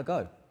wouldn't let her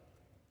go,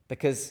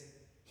 because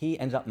he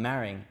ended up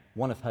marrying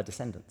one of her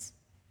descendants.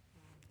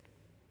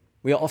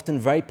 We are often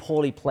very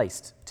poorly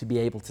placed to be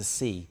able to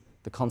see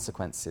the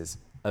consequences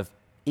of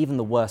even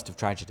the worst of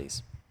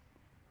tragedies.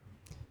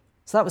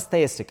 So that was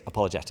theistic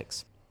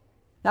apologetics.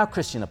 Now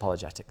Christian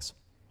apologetics.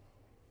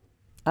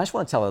 I just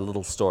want to tell a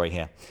little story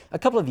here. A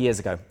couple of years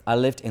ago, I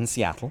lived in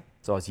Seattle,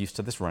 so I was used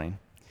to this rain.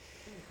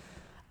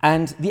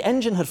 And the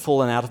engine had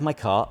fallen out of my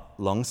car,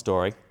 long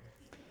story.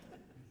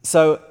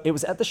 So it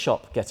was at the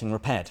shop getting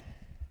repaired.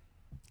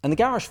 And the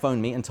garage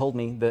phoned me and told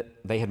me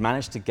that they had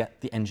managed to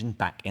get the engine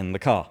back in the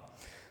car.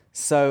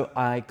 So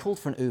I called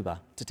for an Uber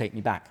to take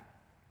me back.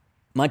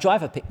 My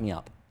driver picked me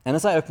up, and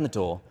as I opened the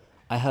door,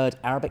 I heard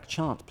Arabic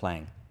chant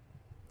playing.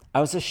 I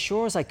was as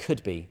sure as I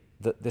could be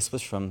that this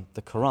was from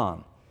the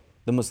Quran,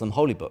 the Muslim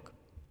holy book.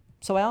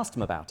 So I asked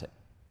him about it.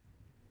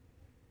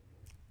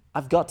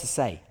 I've got to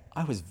say,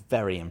 I was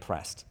very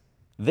impressed.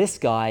 This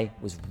guy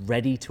was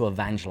ready to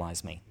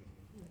evangelize me.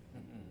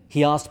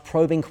 He asked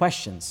probing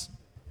questions.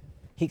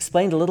 He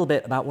explained a little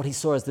bit about what he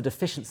saw as the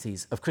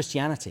deficiencies of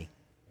Christianity.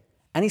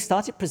 And he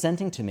started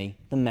presenting to me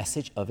the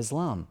message of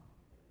Islam.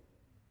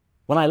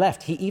 When I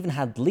left, he even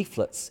had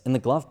leaflets in the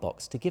glove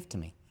box to give to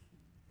me.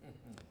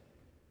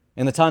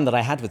 In the time that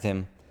I had with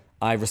him,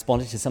 I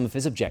responded to some of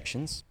his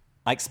objections.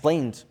 I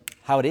explained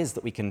how it is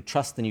that we can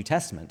trust the New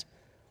Testament.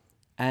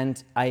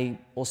 And I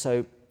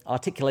also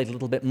articulated a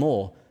little bit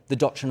more the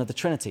doctrine of the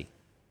Trinity,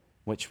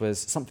 which was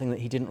something that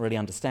he didn't really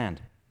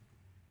understand.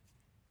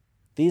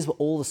 These were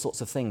all the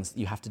sorts of things that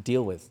you have to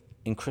deal with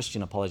in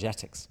Christian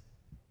apologetics.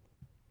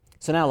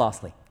 So now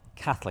lastly,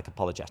 Catholic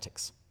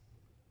apologetics.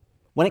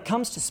 When it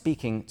comes to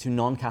speaking to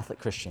non-Catholic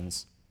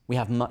Christians, we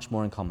have much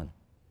more in common.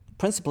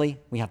 Principally,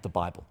 we have the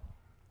Bible.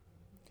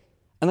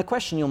 And the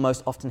question you'll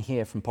most often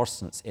hear from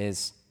Protestants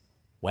is,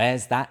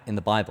 where's that in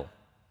the Bible?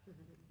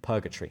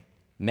 Purgatory,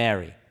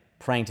 Mary,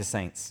 praying to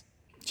saints,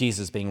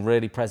 Jesus being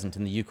really present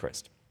in the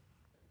Eucharist.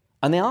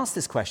 And they ask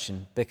this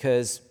question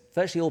because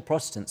virtually all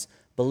Protestants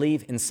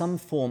believe in some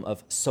form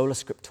of sola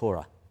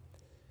scriptura.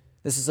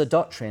 This is a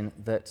doctrine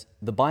that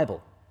the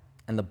Bible,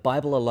 and the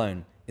Bible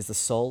alone, is the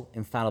sole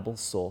infallible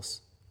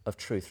source of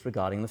truth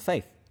regarding the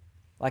faith.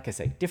 Like I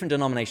say, different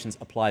denominations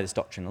apply this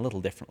doctrine a little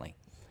differently.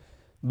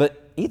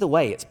 But either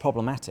way, it's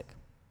problematic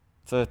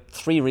for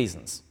three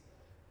reasons.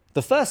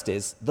 The first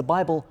is the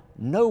Bible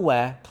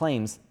nowhere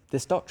claims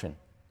this doctrine.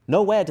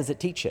 Nowhere does it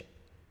teach it.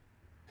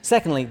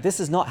 Secondly, this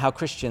is not how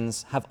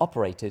Christians have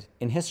operated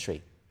in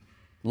history,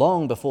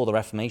 long before the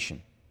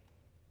Reformation.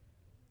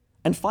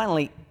 And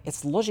finally,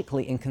 it's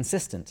logically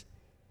inconsistent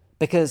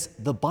because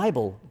the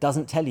Bible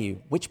doesn't tell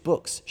you which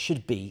books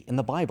should be in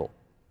the Bible.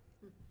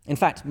 In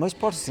fact, most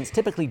Protestants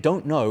typically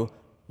don't know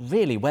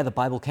really where the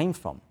Bible came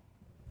from.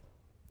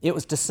 It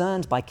was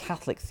discerned by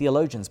Catholic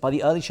theologians, by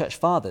the early church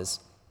fathers,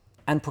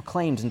 and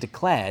proclaimed and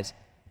declared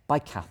by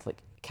Catholic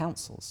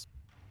councils.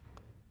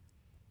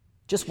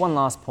 Just one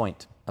last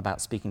point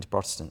about speaking to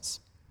Protestants.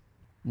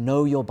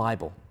 Know your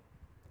Bible.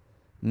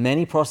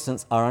 Many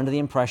Protestants are under the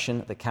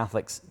impression that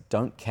Catholics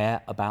don't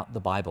care about the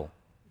Bible.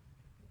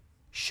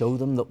 Show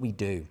them that we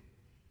do.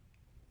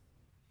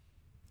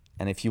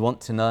 And if you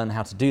want to learn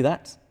how to do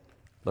that,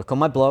 look on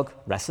my blog,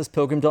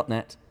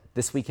 restlesspilgrim.net.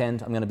 This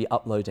weekend, I'm going to be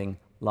uploading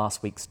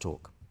last week's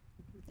talk.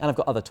 And I've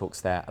got other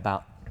talks there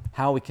about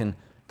how we can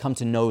come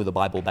to know the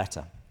Bible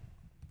better.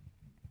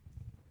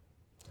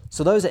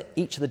 So those are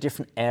each of the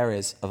different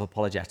areas of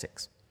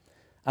apologetics.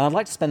 And I'd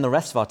like to spend the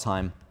rest of our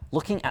time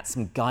looking at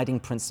some guiding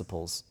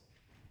principles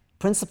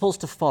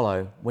to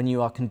follow when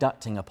you are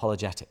conducting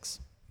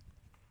apologetics.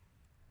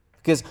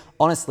 Because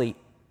honestly,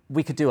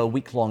 we could do a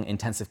week-long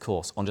intensive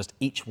course on just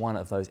each one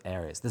of those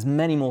areas. There's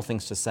many more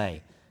things to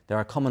say. There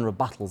are common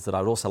rebuttals that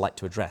I would also like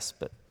to address,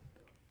 but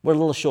we're a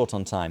little short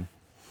on time,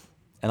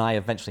 and I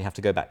eventually have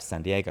to go back to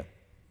San Diego.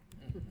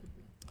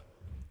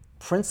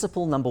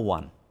 Principle number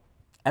one.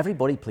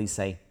 Everybody please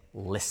say,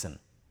 listen.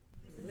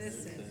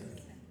 Listen.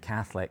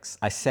 Catholics,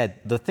 I said,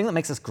 the thing that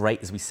makes us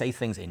great is we say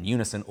things in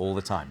unison all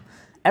the time.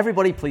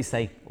 Everybody please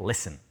say,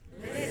 listen.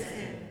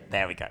 Listen.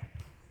 There we go.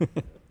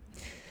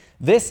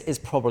 This is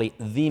probably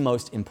the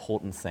most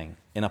important thing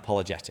in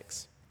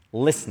apologetics,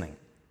 listening.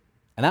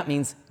 And that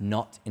means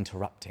not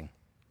interrupting.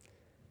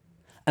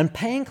 And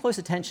paying close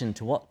attention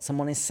to what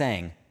someone is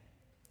saying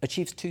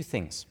achieves two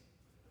things.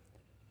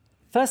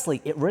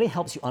 Firstly, it really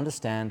helps you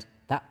understand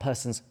that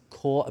person's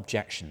core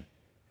objection.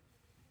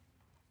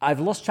 I've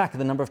lost track of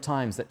the number of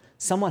times that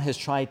someone has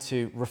tried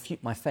to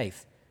refute my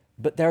faith,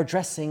 but they're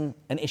addressing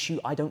an issue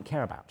I don't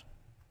care about,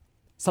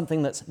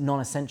 something that's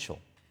non-essential.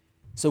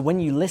 So when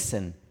you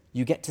listen,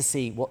 you get to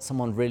see what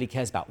someone really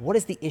cares about. What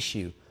is the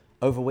issue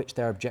over which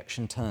their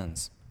objection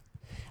turns?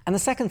 And the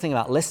second thing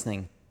about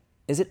listening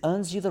is it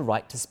earns you the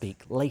right to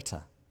speak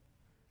later.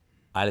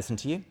 I listen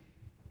to you.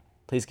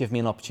 Please give me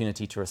an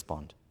opportunity to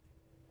respond.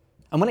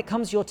 And when it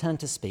comes your turn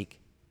to speak,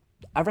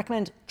 I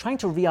recommend trying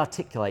to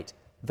re-articulate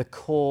the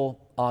core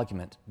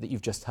argument that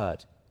you've just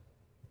heard.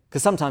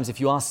 Because sometimes if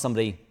you ask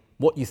somebody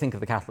what you think of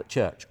the Catholic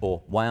Church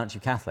or why aren't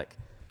you Catholic,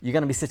 you're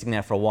going to be sitting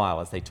there for a while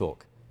as they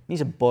talk. You need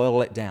to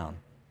boil it down.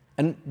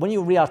 And when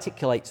you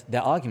re-articulate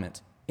their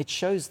argument, it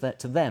shows that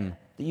to them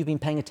that you've been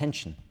paying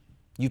attention.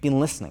 You've been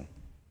listening.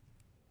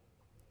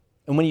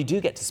 And when you do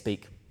get to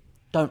speak,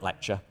 don't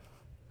lecture.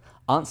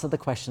 Answer the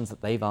questions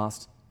that they've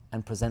asked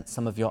and present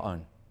some of your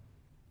own.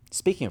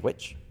 Speaking of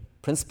which,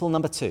 principle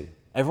number 2.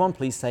 Everyone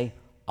please say,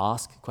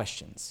 ask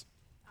questions.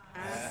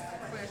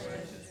 Ask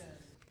questions.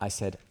 I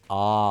said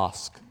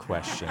ask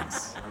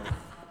questions.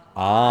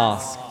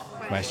 Ask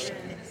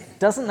questions.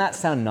 Doesn't that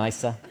sound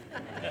nicer?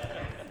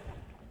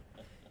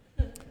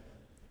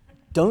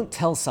 Don't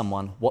tell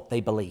someone what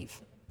they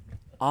believe.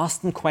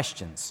 Ask them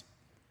questions.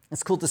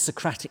 It's called the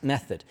Socratic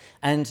method.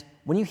 And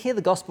when you hear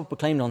the gospel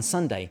proclaimed on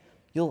Sunday,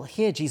 you'll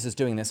hear Jesus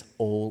doing this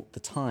all the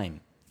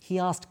time. He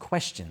asked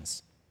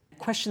questions.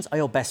 Questions are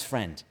your best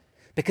friend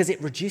because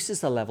it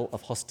reduces the level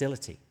of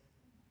hostility.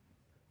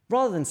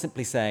 Rather than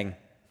simply saying,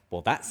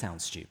 well, that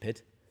sounds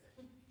stupid,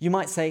 you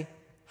might say,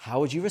 how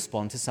would you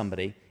respond to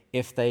somebody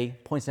if they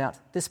pointed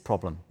out this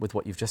problem with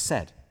what you've just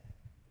said?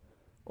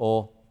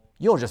 Or,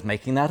 you're just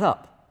making that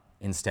up.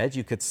 Instead,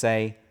 you could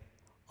say,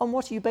 on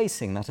what are you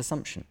basing that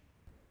assumption?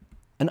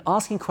 And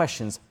asking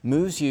questions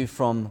moves you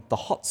from the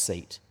hot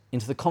seat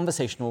into the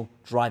conversational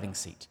driving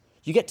seat.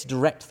 You get to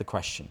direct the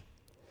question.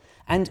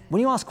 And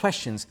when you ask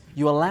questions,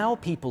 you allow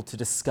people to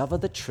discover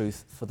the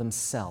truth for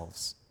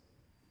themselves.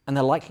 And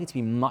they're likely to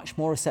be much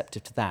more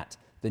receptive to that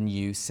than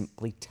you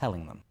simply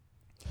telling them.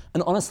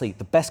 And honestly,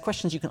 the best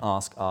questions you can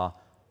ask are,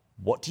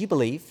 what do you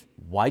believe?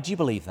 Why do you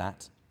believe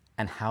that?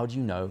 And how do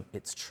you know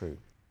it's true?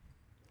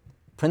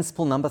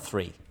 Principle number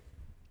 3,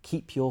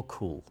 keep your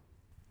cool.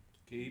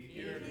 Keep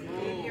your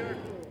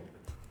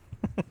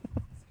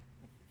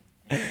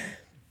cool.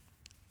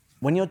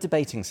 When you're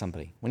debating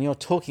somebody, when you're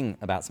talking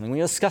about something, when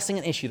you're discussing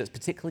an issue that's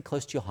particularly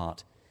close to your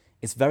heart,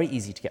 it's very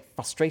easy to get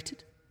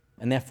frustrated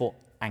and therefore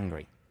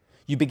angry.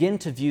 You begin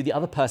to view the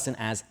other person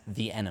as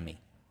the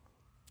enemy.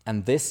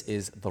 And this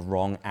is the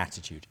wrong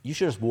attitude. You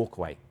should just walk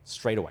away,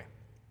 straight away.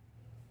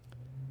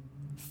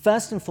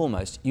 First and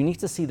foremost, you need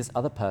to see this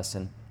other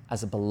person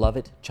as a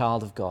beloved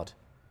child of God,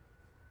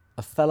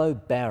 a fellow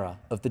bearer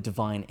of the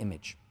divine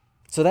image.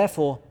 So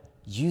therefore,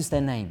 use their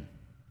name.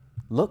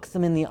 Look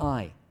them in the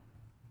eye.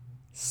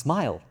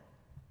 Smile.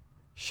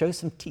 Show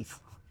some teeth.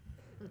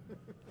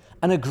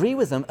 And agree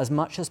with them as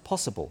much as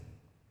possible.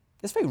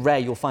 It's very rare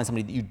you'll find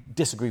somebody that you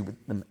disagree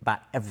with them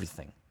about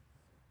everything.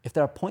 If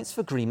there are points of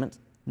agreement,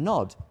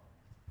 nod.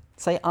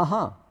 Say,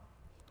 uh-huh.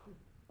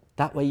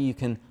 That way you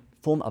can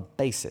form a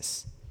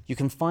basis. You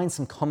can find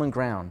some common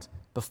ground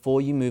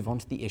before you move on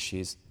to the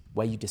issues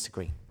where you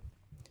disagree.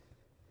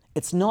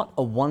 It's not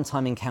a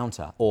one-time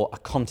encounter or a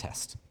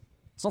contest.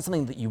 It's not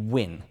something that you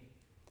win.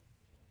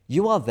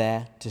 You are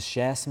there to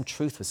share some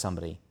truth with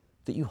somebody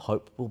that you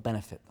hope will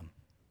benefit them.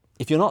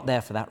 If you're not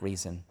there for that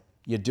reason,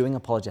 you're doing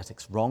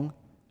apologetics wrong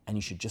and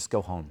you should just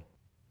go home.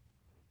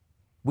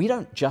 We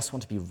don't just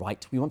want to be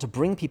right, we want to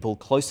bring people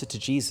closer to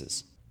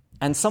Jesus.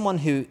 And someone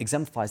who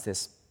exemplifies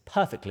this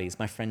perfectly is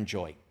my friend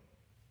Joy.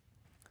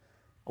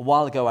 A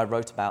while ago, I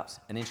wrote about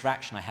an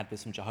interaction I had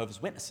with some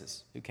Jehovah's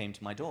Witnesses who came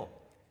to my door.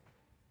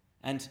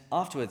 And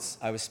afterwards,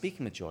 I was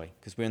speaking with Joy,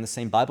 because we were in the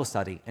same Bible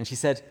study, and she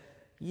said,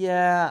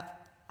 yeah,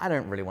 I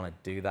don't really want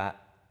to do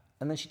that.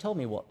 And then she told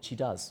me what she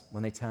does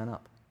when they turn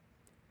up.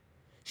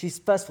 She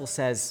first of all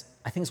says,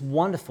 I think it's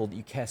wonderful that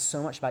you care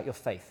so much about your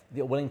faith, that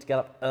you're willing to get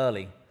up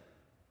early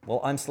while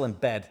I'm still in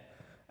bed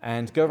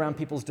and go around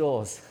people's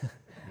doors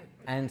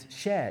and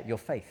share your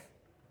faith.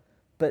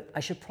 But I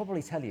should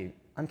probably tell you,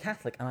 I'm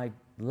Catholic and I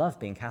love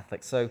being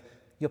Catholic, so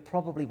you're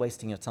probably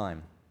wasting your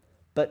time.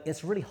 But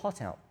it's really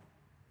hot out.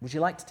 Would you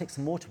like to take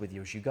some water with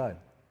you as you go?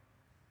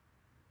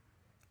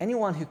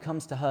 Anyone who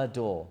comes to her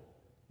door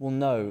will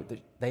know that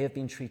they have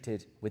been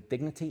treated with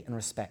dignity and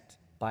respect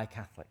by a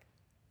Catholic.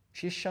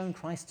 She has shown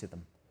Christ to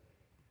them.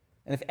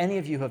 And if any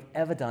of you have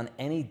ever done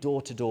any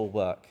door-to-door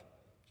work,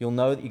 you'll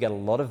know that you get a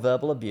lot of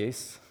verbal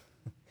abuse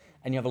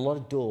and you have a lot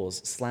of doors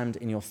slammed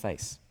in your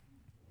face.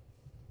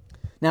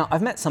 Now,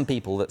 I've met some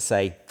people that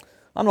say,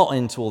 I'm not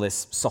into all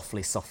this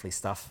softly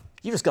stuff.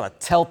 You just got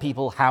to tell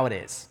people how it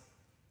is.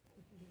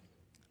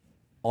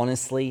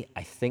 Honestly,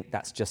 I think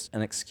that's just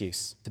an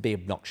excuse to be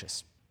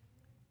obnoxious.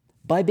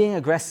 By being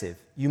aggressive,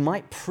 you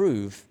might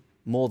prove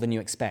more than you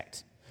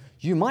expect.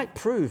 You might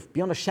prove,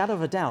 beyond a shadow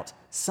of a doubt,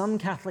 some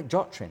Catholic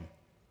doctrine.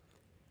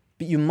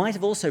 But you might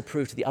have also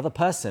proved to the other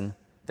person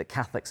that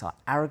Catholics are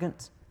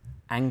arrogant,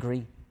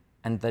 angry,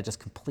 and they're just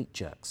complete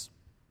jerks.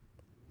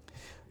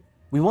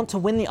 We want to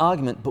win the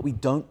argument, but we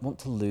don't want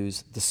to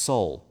lose the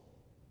soul.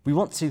 We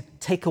want to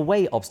take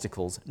away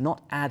obstacles,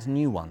 not add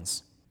new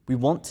ones. We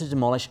want to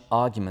demolish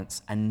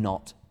arguments and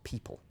not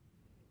people.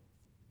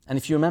 And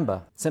if you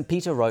remember, St.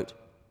 Peter wrote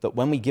that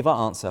when we give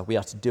our answer, we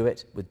are to do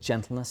it with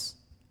gentleness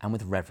and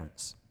with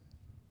reverence.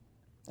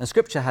 And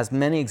Scripture has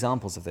many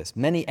examples of this,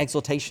 many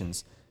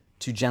exhortations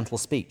to gentle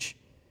speech.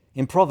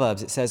 In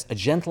Proverbs, it says, a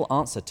gentle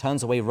answer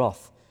turns away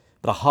wrath,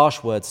 but a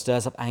harsh word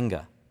stirs up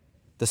anger.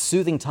 The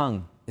soothing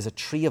tongue is a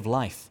tree of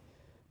life,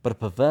 but a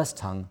perverse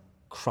tongue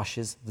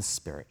crushes the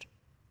spirit.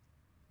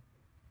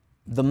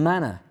 The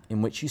manner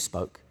in which you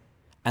spoke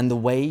and the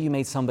way you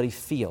made somebody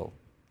feel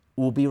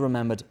will be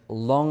remembered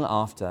long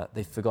after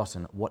they've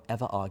forgotten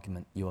whatever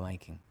argument you were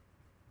making.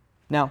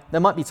 Now,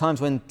 there might be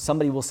times when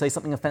somebody will say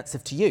something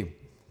offensive to you.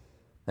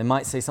 They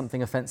might say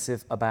something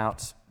offensive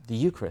about the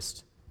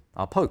Eucharist,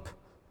 our Pope,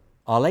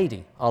 Our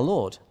Lady, our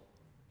Lord.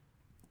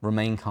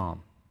 Remain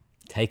calm.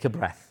 Take a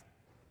breath.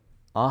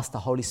 Ask the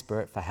Holy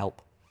Spirit for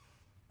help.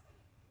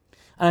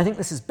 And I think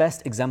this is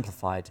best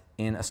exemplified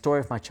in a story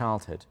of my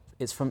childhood.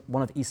 It's from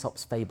one of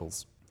Aesop's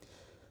fables.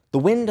 The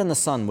wind and the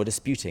sun were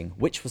disputing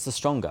which was the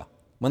stronger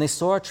when they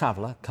saw a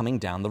traveller coming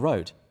down the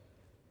road.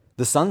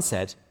 The sun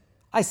said,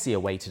 "I see a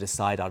way to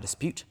decide our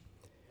dispute.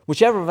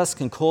 Whichever of us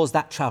can cause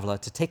that traveller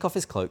to take off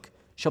his cloak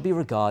shall be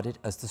regarded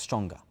as the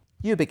stronger.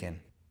 You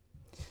begin."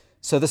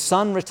 So the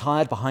sun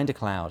retired behind a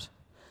cloud,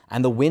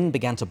 and the wind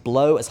began to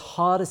blow as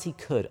hard as he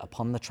could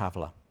upon the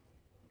traveller.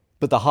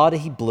 But the harder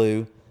he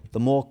blew, the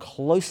more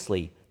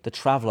closely the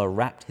traveller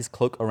wrapped his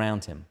cloak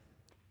around him,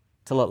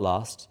 till at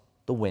last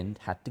the wind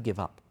had to give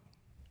up.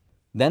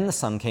 Then the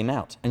sun came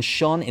out and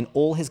shone in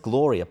all his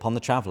glory upon the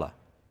traveller,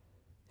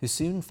 who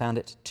soon found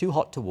it too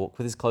hot to walk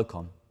with his cloak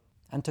on,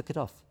 and took it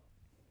off.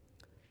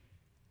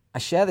 I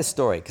share this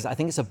story because I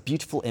think it's a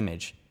beautiful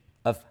image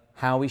of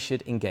how we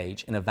should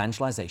engage in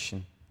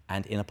evangelization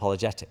and in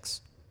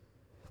apologetics.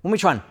 When we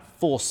try and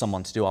force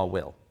someone to do our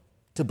will,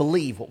 to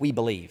believe what we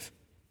believe,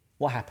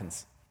 what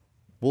happens?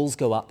 Walls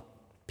go up,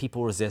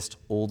 people resist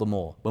all the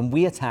more. When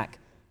we attack,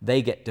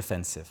 they get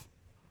defensive.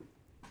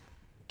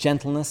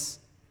 Gentleness,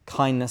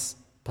 kindness,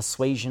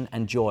 persuasion,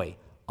 and joy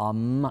are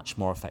much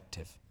more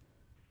effective.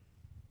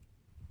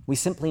 We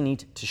simply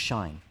need to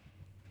shine,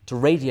 to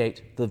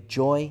radiate the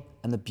joy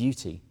and the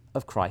beauty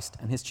of Christ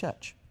and his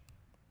church.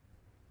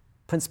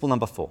 Principle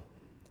number 4.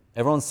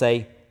 Everyone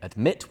say,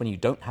 admit when you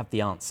don't have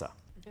the answer.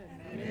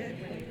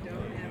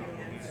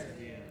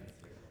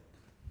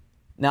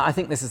 Now, I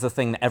think this is the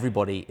thing that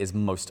everybody is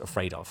most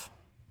afraid of,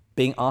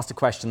 being asked a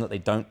question that they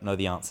don't know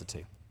the answer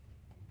to.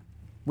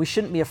 We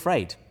shouldn't be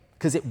afraid,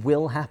 because it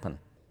will happen.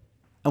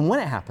 And when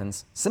it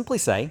happens, simply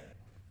say,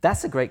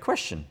 "That's a great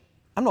question.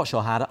 I'm not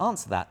sure how to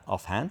answer that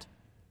offhand.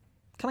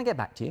 Can I get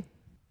back to you?"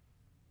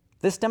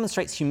 This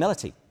demonstrates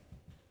humility,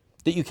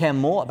 that you care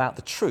more about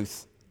the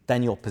truth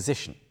than your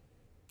position.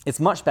 It's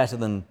much better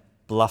than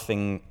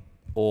bluffing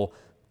or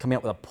coming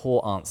up with a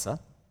poor answer.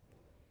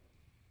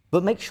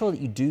 But make sure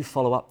that you do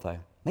follow up, though.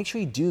 Make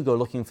sure you do go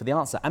looking for the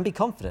answer, and be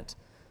confident.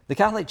 The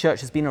Catholic Church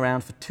has been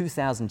around for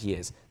 2,000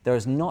 years. There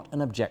is not an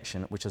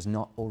objection which has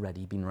not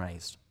already been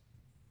raised.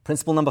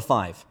 Principle number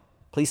 5.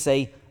 Please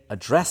say,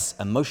 address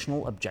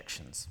emotional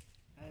objections.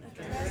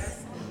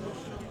 Address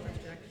emotional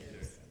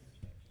objections.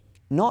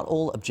 Not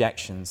all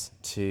objections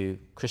to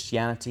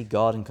Christianity,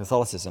 God, and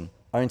Catholicism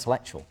are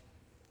intellectual.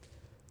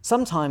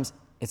 Sometimes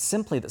it's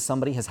simply that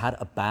somebody has had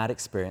a bad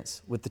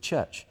experience with the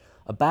church,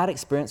 a bad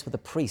experience with a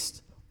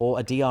priest or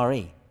a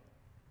DRE.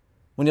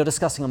 When you're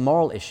discussing a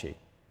moral issue,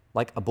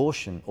 like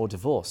abortion or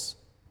divorce,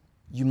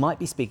 you might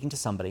be speaking to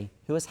somebody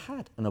who has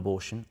had an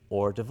abortion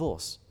or a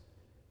divorce.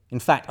 In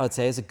fact, I would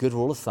say as a good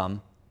rule of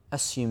thumb,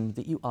 assume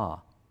that you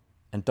are,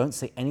 and don't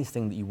say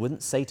anything that you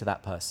wouldn't say to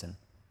that person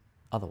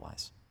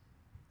otherwise.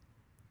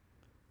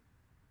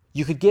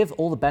 You could give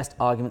all the best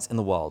arguments in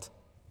the world,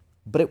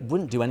 but it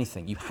wouldn't do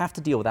anything. You have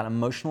to deal with that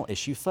emotional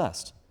issue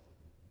first.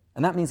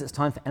 And that means it's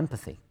time for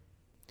empathy.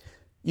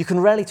 You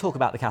can rarely talk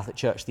about the Catholic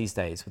Church these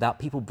days without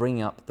people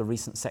bringing up the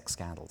recent sex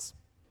scandals.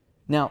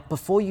 Now,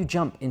 before you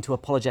jump into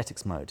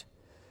apologetics mode,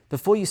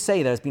 before you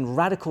say there's been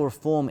radical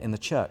reform in the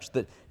church,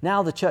 that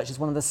now the church is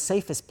one of the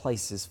safest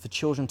places for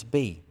children to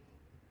be,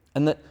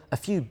 and that a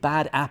few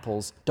bad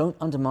apples don't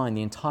undermine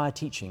the entire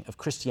teaching of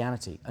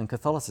Christianity and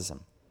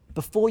Catholicism,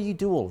 before you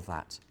do all of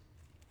that,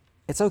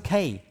 it's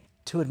okay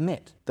to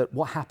admit that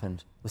what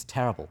happened was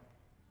terrible,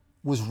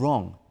 was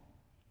wrong.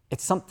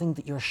 It's something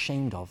that you're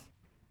ashamed of.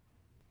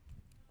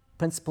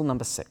 Principle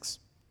number 6.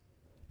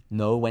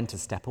 Know when to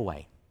step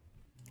away.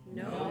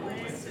 Know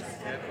when to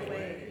step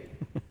away.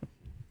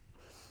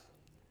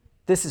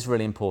 This is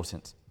really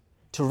important,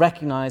 to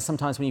recognize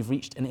sometimes when you've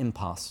reached an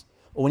impasse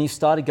or when you've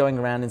started going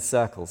around in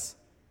circles.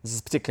 This is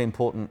particularly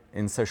important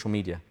in social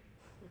media.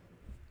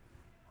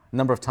 A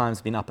number of times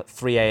I've been up at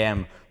 3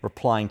 a.m.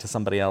 replying to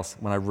somebody else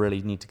when I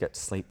really need to get to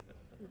sleep.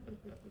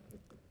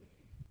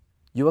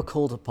 You are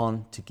called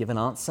upon to give an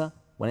answer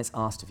when it's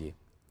asked of you.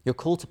 You're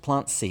called to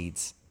plant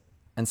seeds,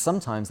 and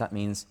sometimes that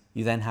means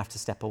you then have to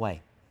step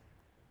away.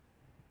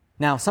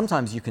 Now,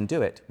 sometimes you can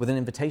do it with an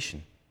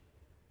invitation.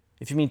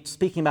 If you've been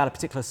speaking about a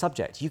particular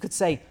subject, you could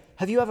say,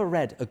 "Have you ever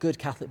read a good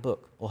Catholic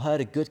book or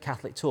heard a good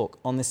Catholic talk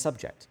on this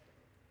subject?"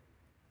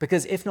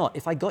 Because if not,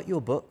 if I got you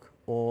a book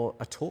or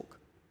a talk,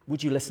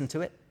 would you listen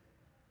to it?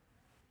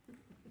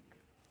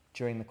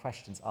 During the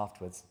questions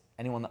afterwards,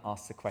 anyone that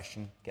asks a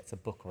question gets a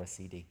book or a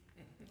CD.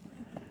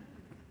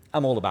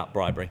 I'm all about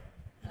bribery.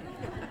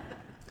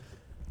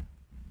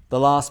 The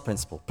last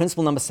principle,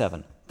 principle number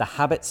 7, the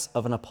habits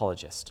of an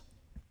apologist.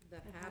 The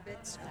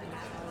habits of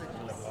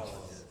an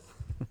apologist.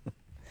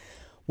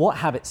 What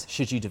habits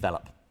should you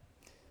develop?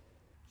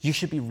 You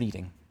should be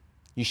reading.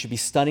 You should be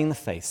studying the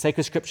faith,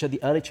 sacred scripture,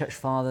 the early church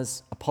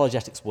fathers,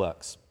 apologetics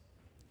works.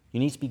 You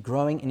need to be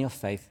growing in your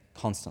faith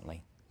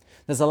constantly.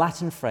 There's a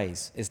Latin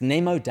phrase, is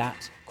nemo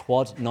dat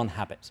quod non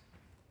habet.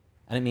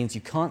 And it means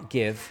you can't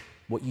give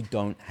what you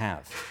don't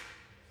have.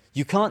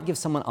 You can't give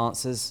someone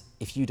answers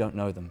if you don't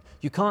know them.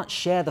 You can't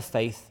share the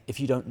faith if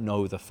you don't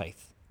know the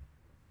faith.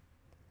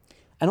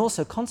 And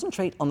also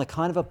concentrate on the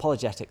kind of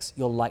apologetics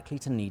you're likely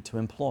to need to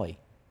employ.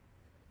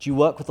 Do you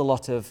work with a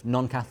lot of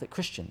non-Catholic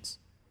Christians?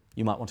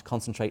 You might want to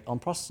concentrate on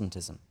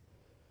Protestantism.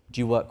 Do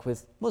you work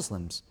with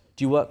Muslims?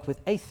 Do you work with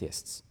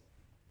atheists?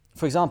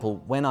 For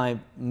example, when I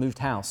moved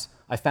house,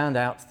 I found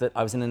out that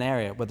I was in an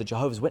area where the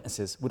Jehovah's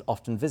Witnesses would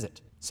often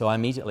visit. So I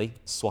immediately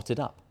swatted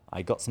up.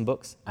 I got some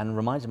books and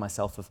reminded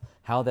myself of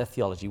how their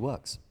theology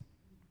works.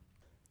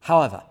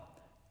 However,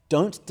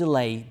 don't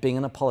delay being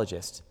an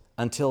apologist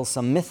until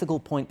some mythical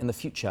point in the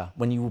future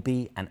when you will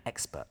be an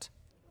expert.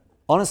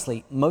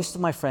 Honestly, most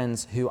of my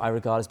friends who I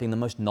regard as being the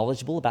most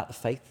knowledgeable about the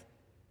faith,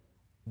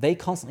 they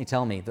constantly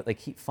tell me that they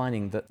keep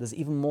finding that there's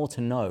even more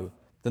to know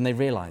than they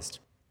realized.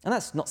 And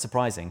that's not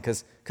surprising,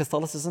 because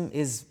Catholicism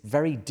is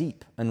very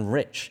deep and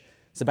rich.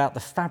 It's about the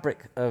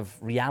fabric of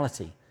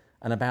reality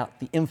and about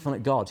the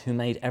infinite God who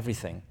made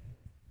everything.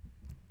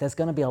 There's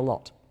going to be a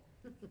lot.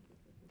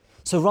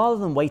 So rather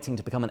than waiting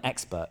to become an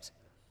expert,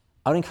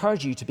 I would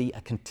encourage you to be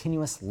a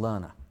continuous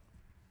learner.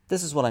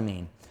 This is what I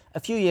mean. A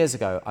few years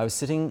ago, I was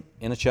sitting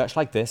in a church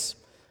like this,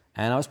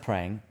 and I was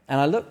praying,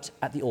 and I looked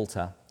at the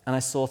altar, and I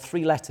saw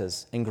 3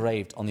 letters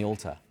engraved on the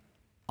altar.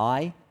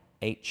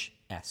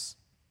 IHS.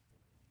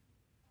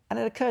 And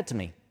it occurred to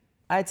me,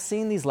 I had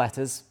seen these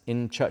letters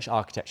in church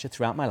architecture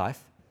throughout my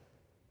life.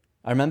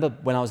 I remember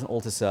when I was an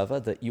altar server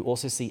that you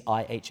also see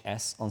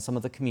IHS on some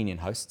of the communion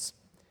hosts,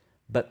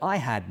 but I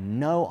had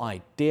no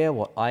idea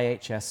what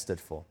IHS stood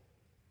for.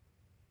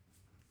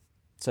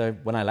 So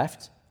when I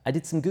left, I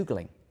did some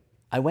Googling.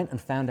 I went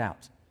and found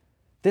out.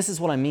 This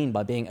is what I mean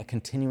by being a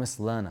continuous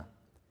learner.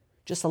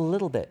 Just a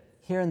little bit,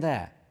 here and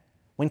there.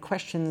 When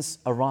questions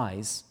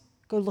arise,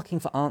 go looking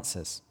for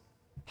answers.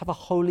 Have a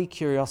holy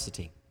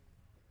curiosity.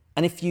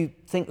 And if you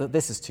think that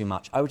this is too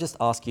much, I would just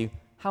ask you,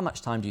 how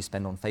much time do you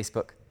spend on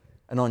Facebook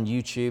and on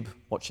YouTube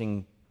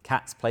watching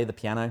cats play the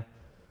piano?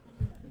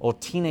 Or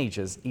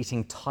teenagers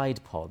eating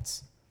Tide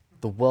Pods?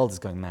 The world is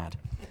going mad.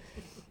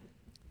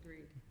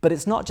 But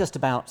it's not just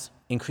about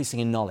increasing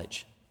in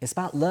knowledge. It's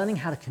about learning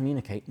how to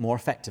communicate more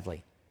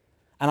effectively.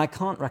 And I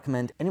can't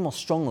recommend any more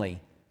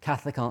strongly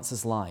Catholic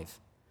Answers Live,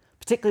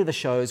 particularly the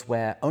shows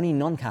where only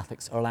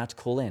non-Catholics are allowed to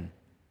call in.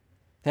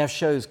 They have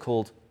shows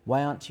called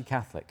Why Aren't You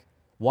Catholic?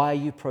 Why are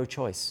you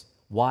pro-choice?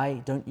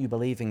 Why don't you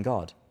believe in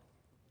God?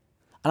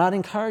 And I'd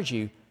encourage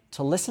you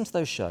to listen to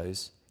those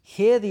shows,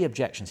 hear the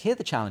objections, hear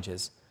the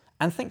challenges,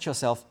 and think to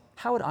yourself,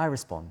 how would I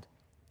respond?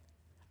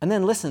 And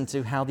then listen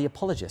to how the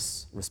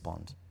apologists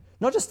respond.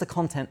 Not just the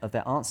content of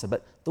their answer,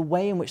 but the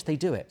way in which they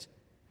do it.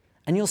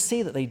 And you'll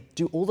see that they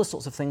do all the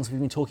sorts of things we've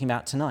been talking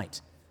about tonight.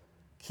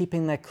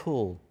 Keeping their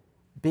cool,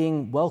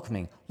 being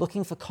welcoming,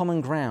 looking for common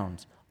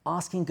ground,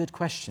 asking good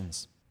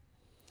questions.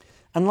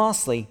 And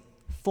lastly,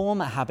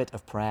 form a habit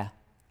of prayer.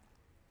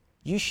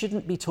 You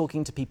shouldn't be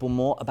talking to people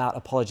more about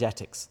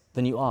apologetics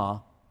than you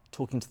are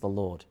talking to the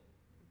Lord.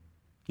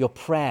 Your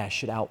prayer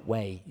should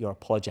outweigh your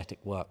apologetic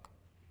work.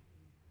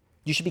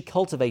 You should be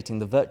cultivating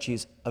the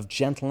virtues of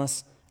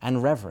gentleness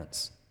and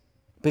reverence,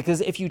 because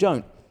if you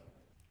don't,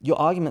 your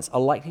arguments are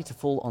likely to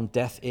fall on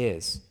deaf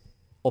ears,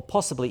 or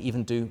possibly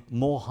even do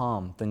more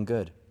harm than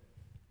good.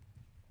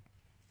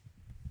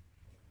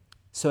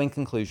 So in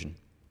conclusion,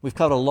 we've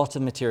covered a lot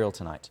of material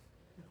tonight.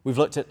 We've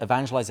looked at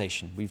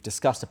evangelization, we've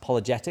discussed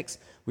apologetics,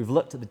 we've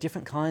looked at the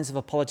different kinds of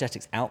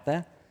apologetics out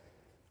there,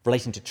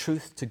 relating to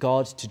truth, to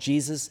God, to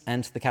Jesus,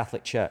 and to the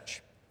Catholic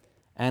Church.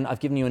 And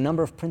I've given you a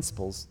number of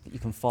principles that you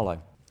can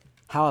follow.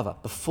 However,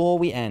 before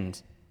we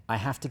end, I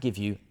have to give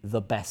you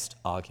the best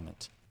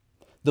argument.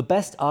 The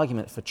best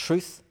argument for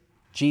truth,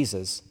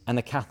 Jesus, and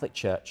the Catholic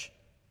Church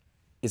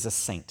is a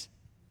saint,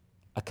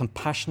 a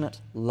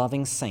compassionate,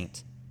 loving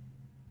saint.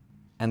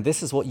 And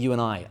this is what you and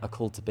I are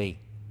called to be.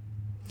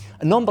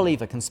 A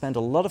non-believer can spend a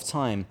lot of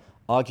time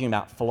arguing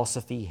about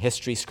philosophy,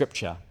 history,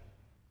 scripture,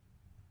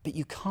 but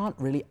you can't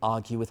really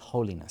argue with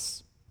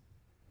holiness.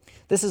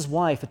 This is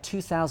why for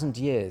 2,000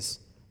 years,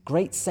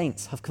 great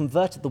saints have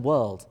converted the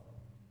world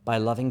by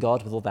loving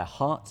God with all their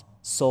heart,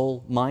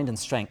 soul, mind, and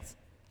strength,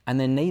 and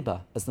their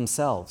neighbor as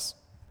themselves.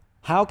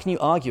 How can you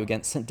argue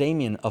against St.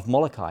 Damien of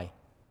Molokai,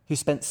 who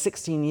spent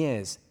 16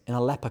 years in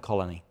a leper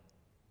colony?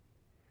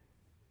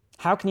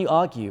 How can you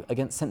argue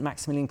against St.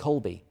 Maximilian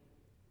Kolbe,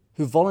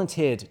 who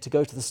volunteered to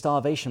go to the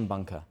starvation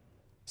bunker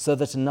so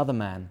that another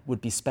man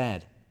would be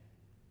spared?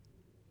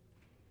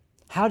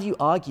 How do you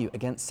argue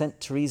against St.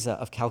 Teresa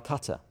of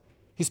Calcutta,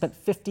 who spent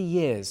 50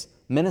 years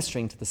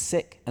ministering to the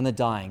sick and the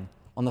dying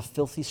on the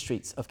filthy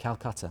streets of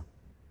Calcutta?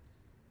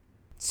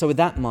 So with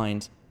that in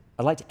mind,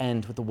 I'd like to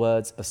end with the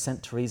words of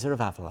St. Teresa of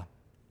Avila.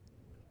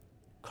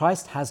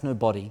 Christ has no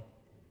body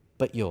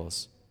but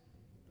yours.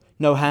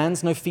 No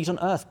hands, no feet on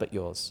earth but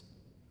yours.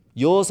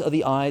 Yours are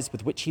the eyes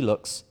with which he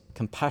looks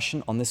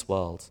compassion on this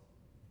world.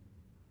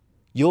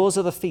 Yours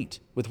are the feet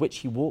with which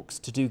he walks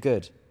to do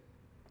good.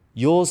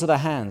 Yours are the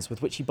hands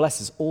with which he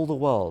blesses all the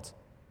world.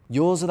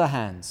 Yours are the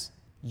hands.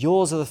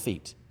 Yours are the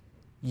feet.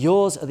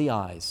 Yours are the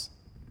eyes.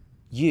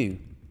 You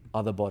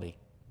are the body.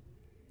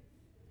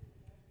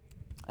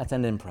 Let's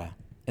end in prayer.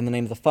 In the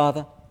name of the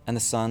Father, and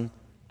the Son,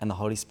 and the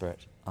Holy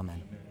Spirit.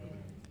 Amen.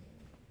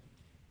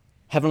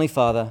 Heavenly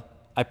Father,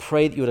 I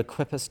pray that you would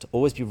equip us to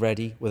always be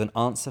ready with an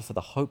answer for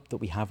the hope that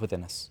we have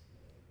within us.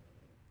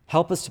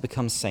 Help us to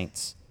become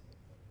saints,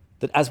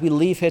 that as we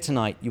leave here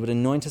tonight, you would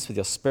anoint us with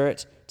your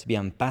Spirit to be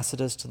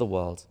ambassadors to the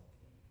world.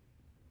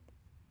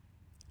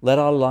 Let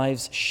our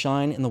lives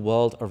shine in the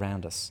world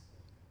around us.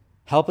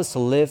 Help us to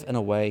live in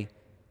a way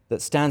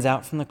that stands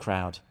out from the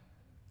crowd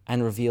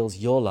and reveals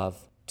your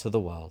love to the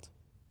world.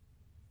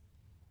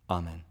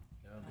 Amen.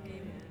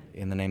 Amen.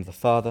 In the name of the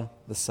Father,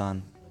 the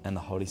Son, and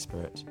the Holy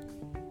Spirit.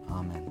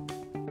 Amen.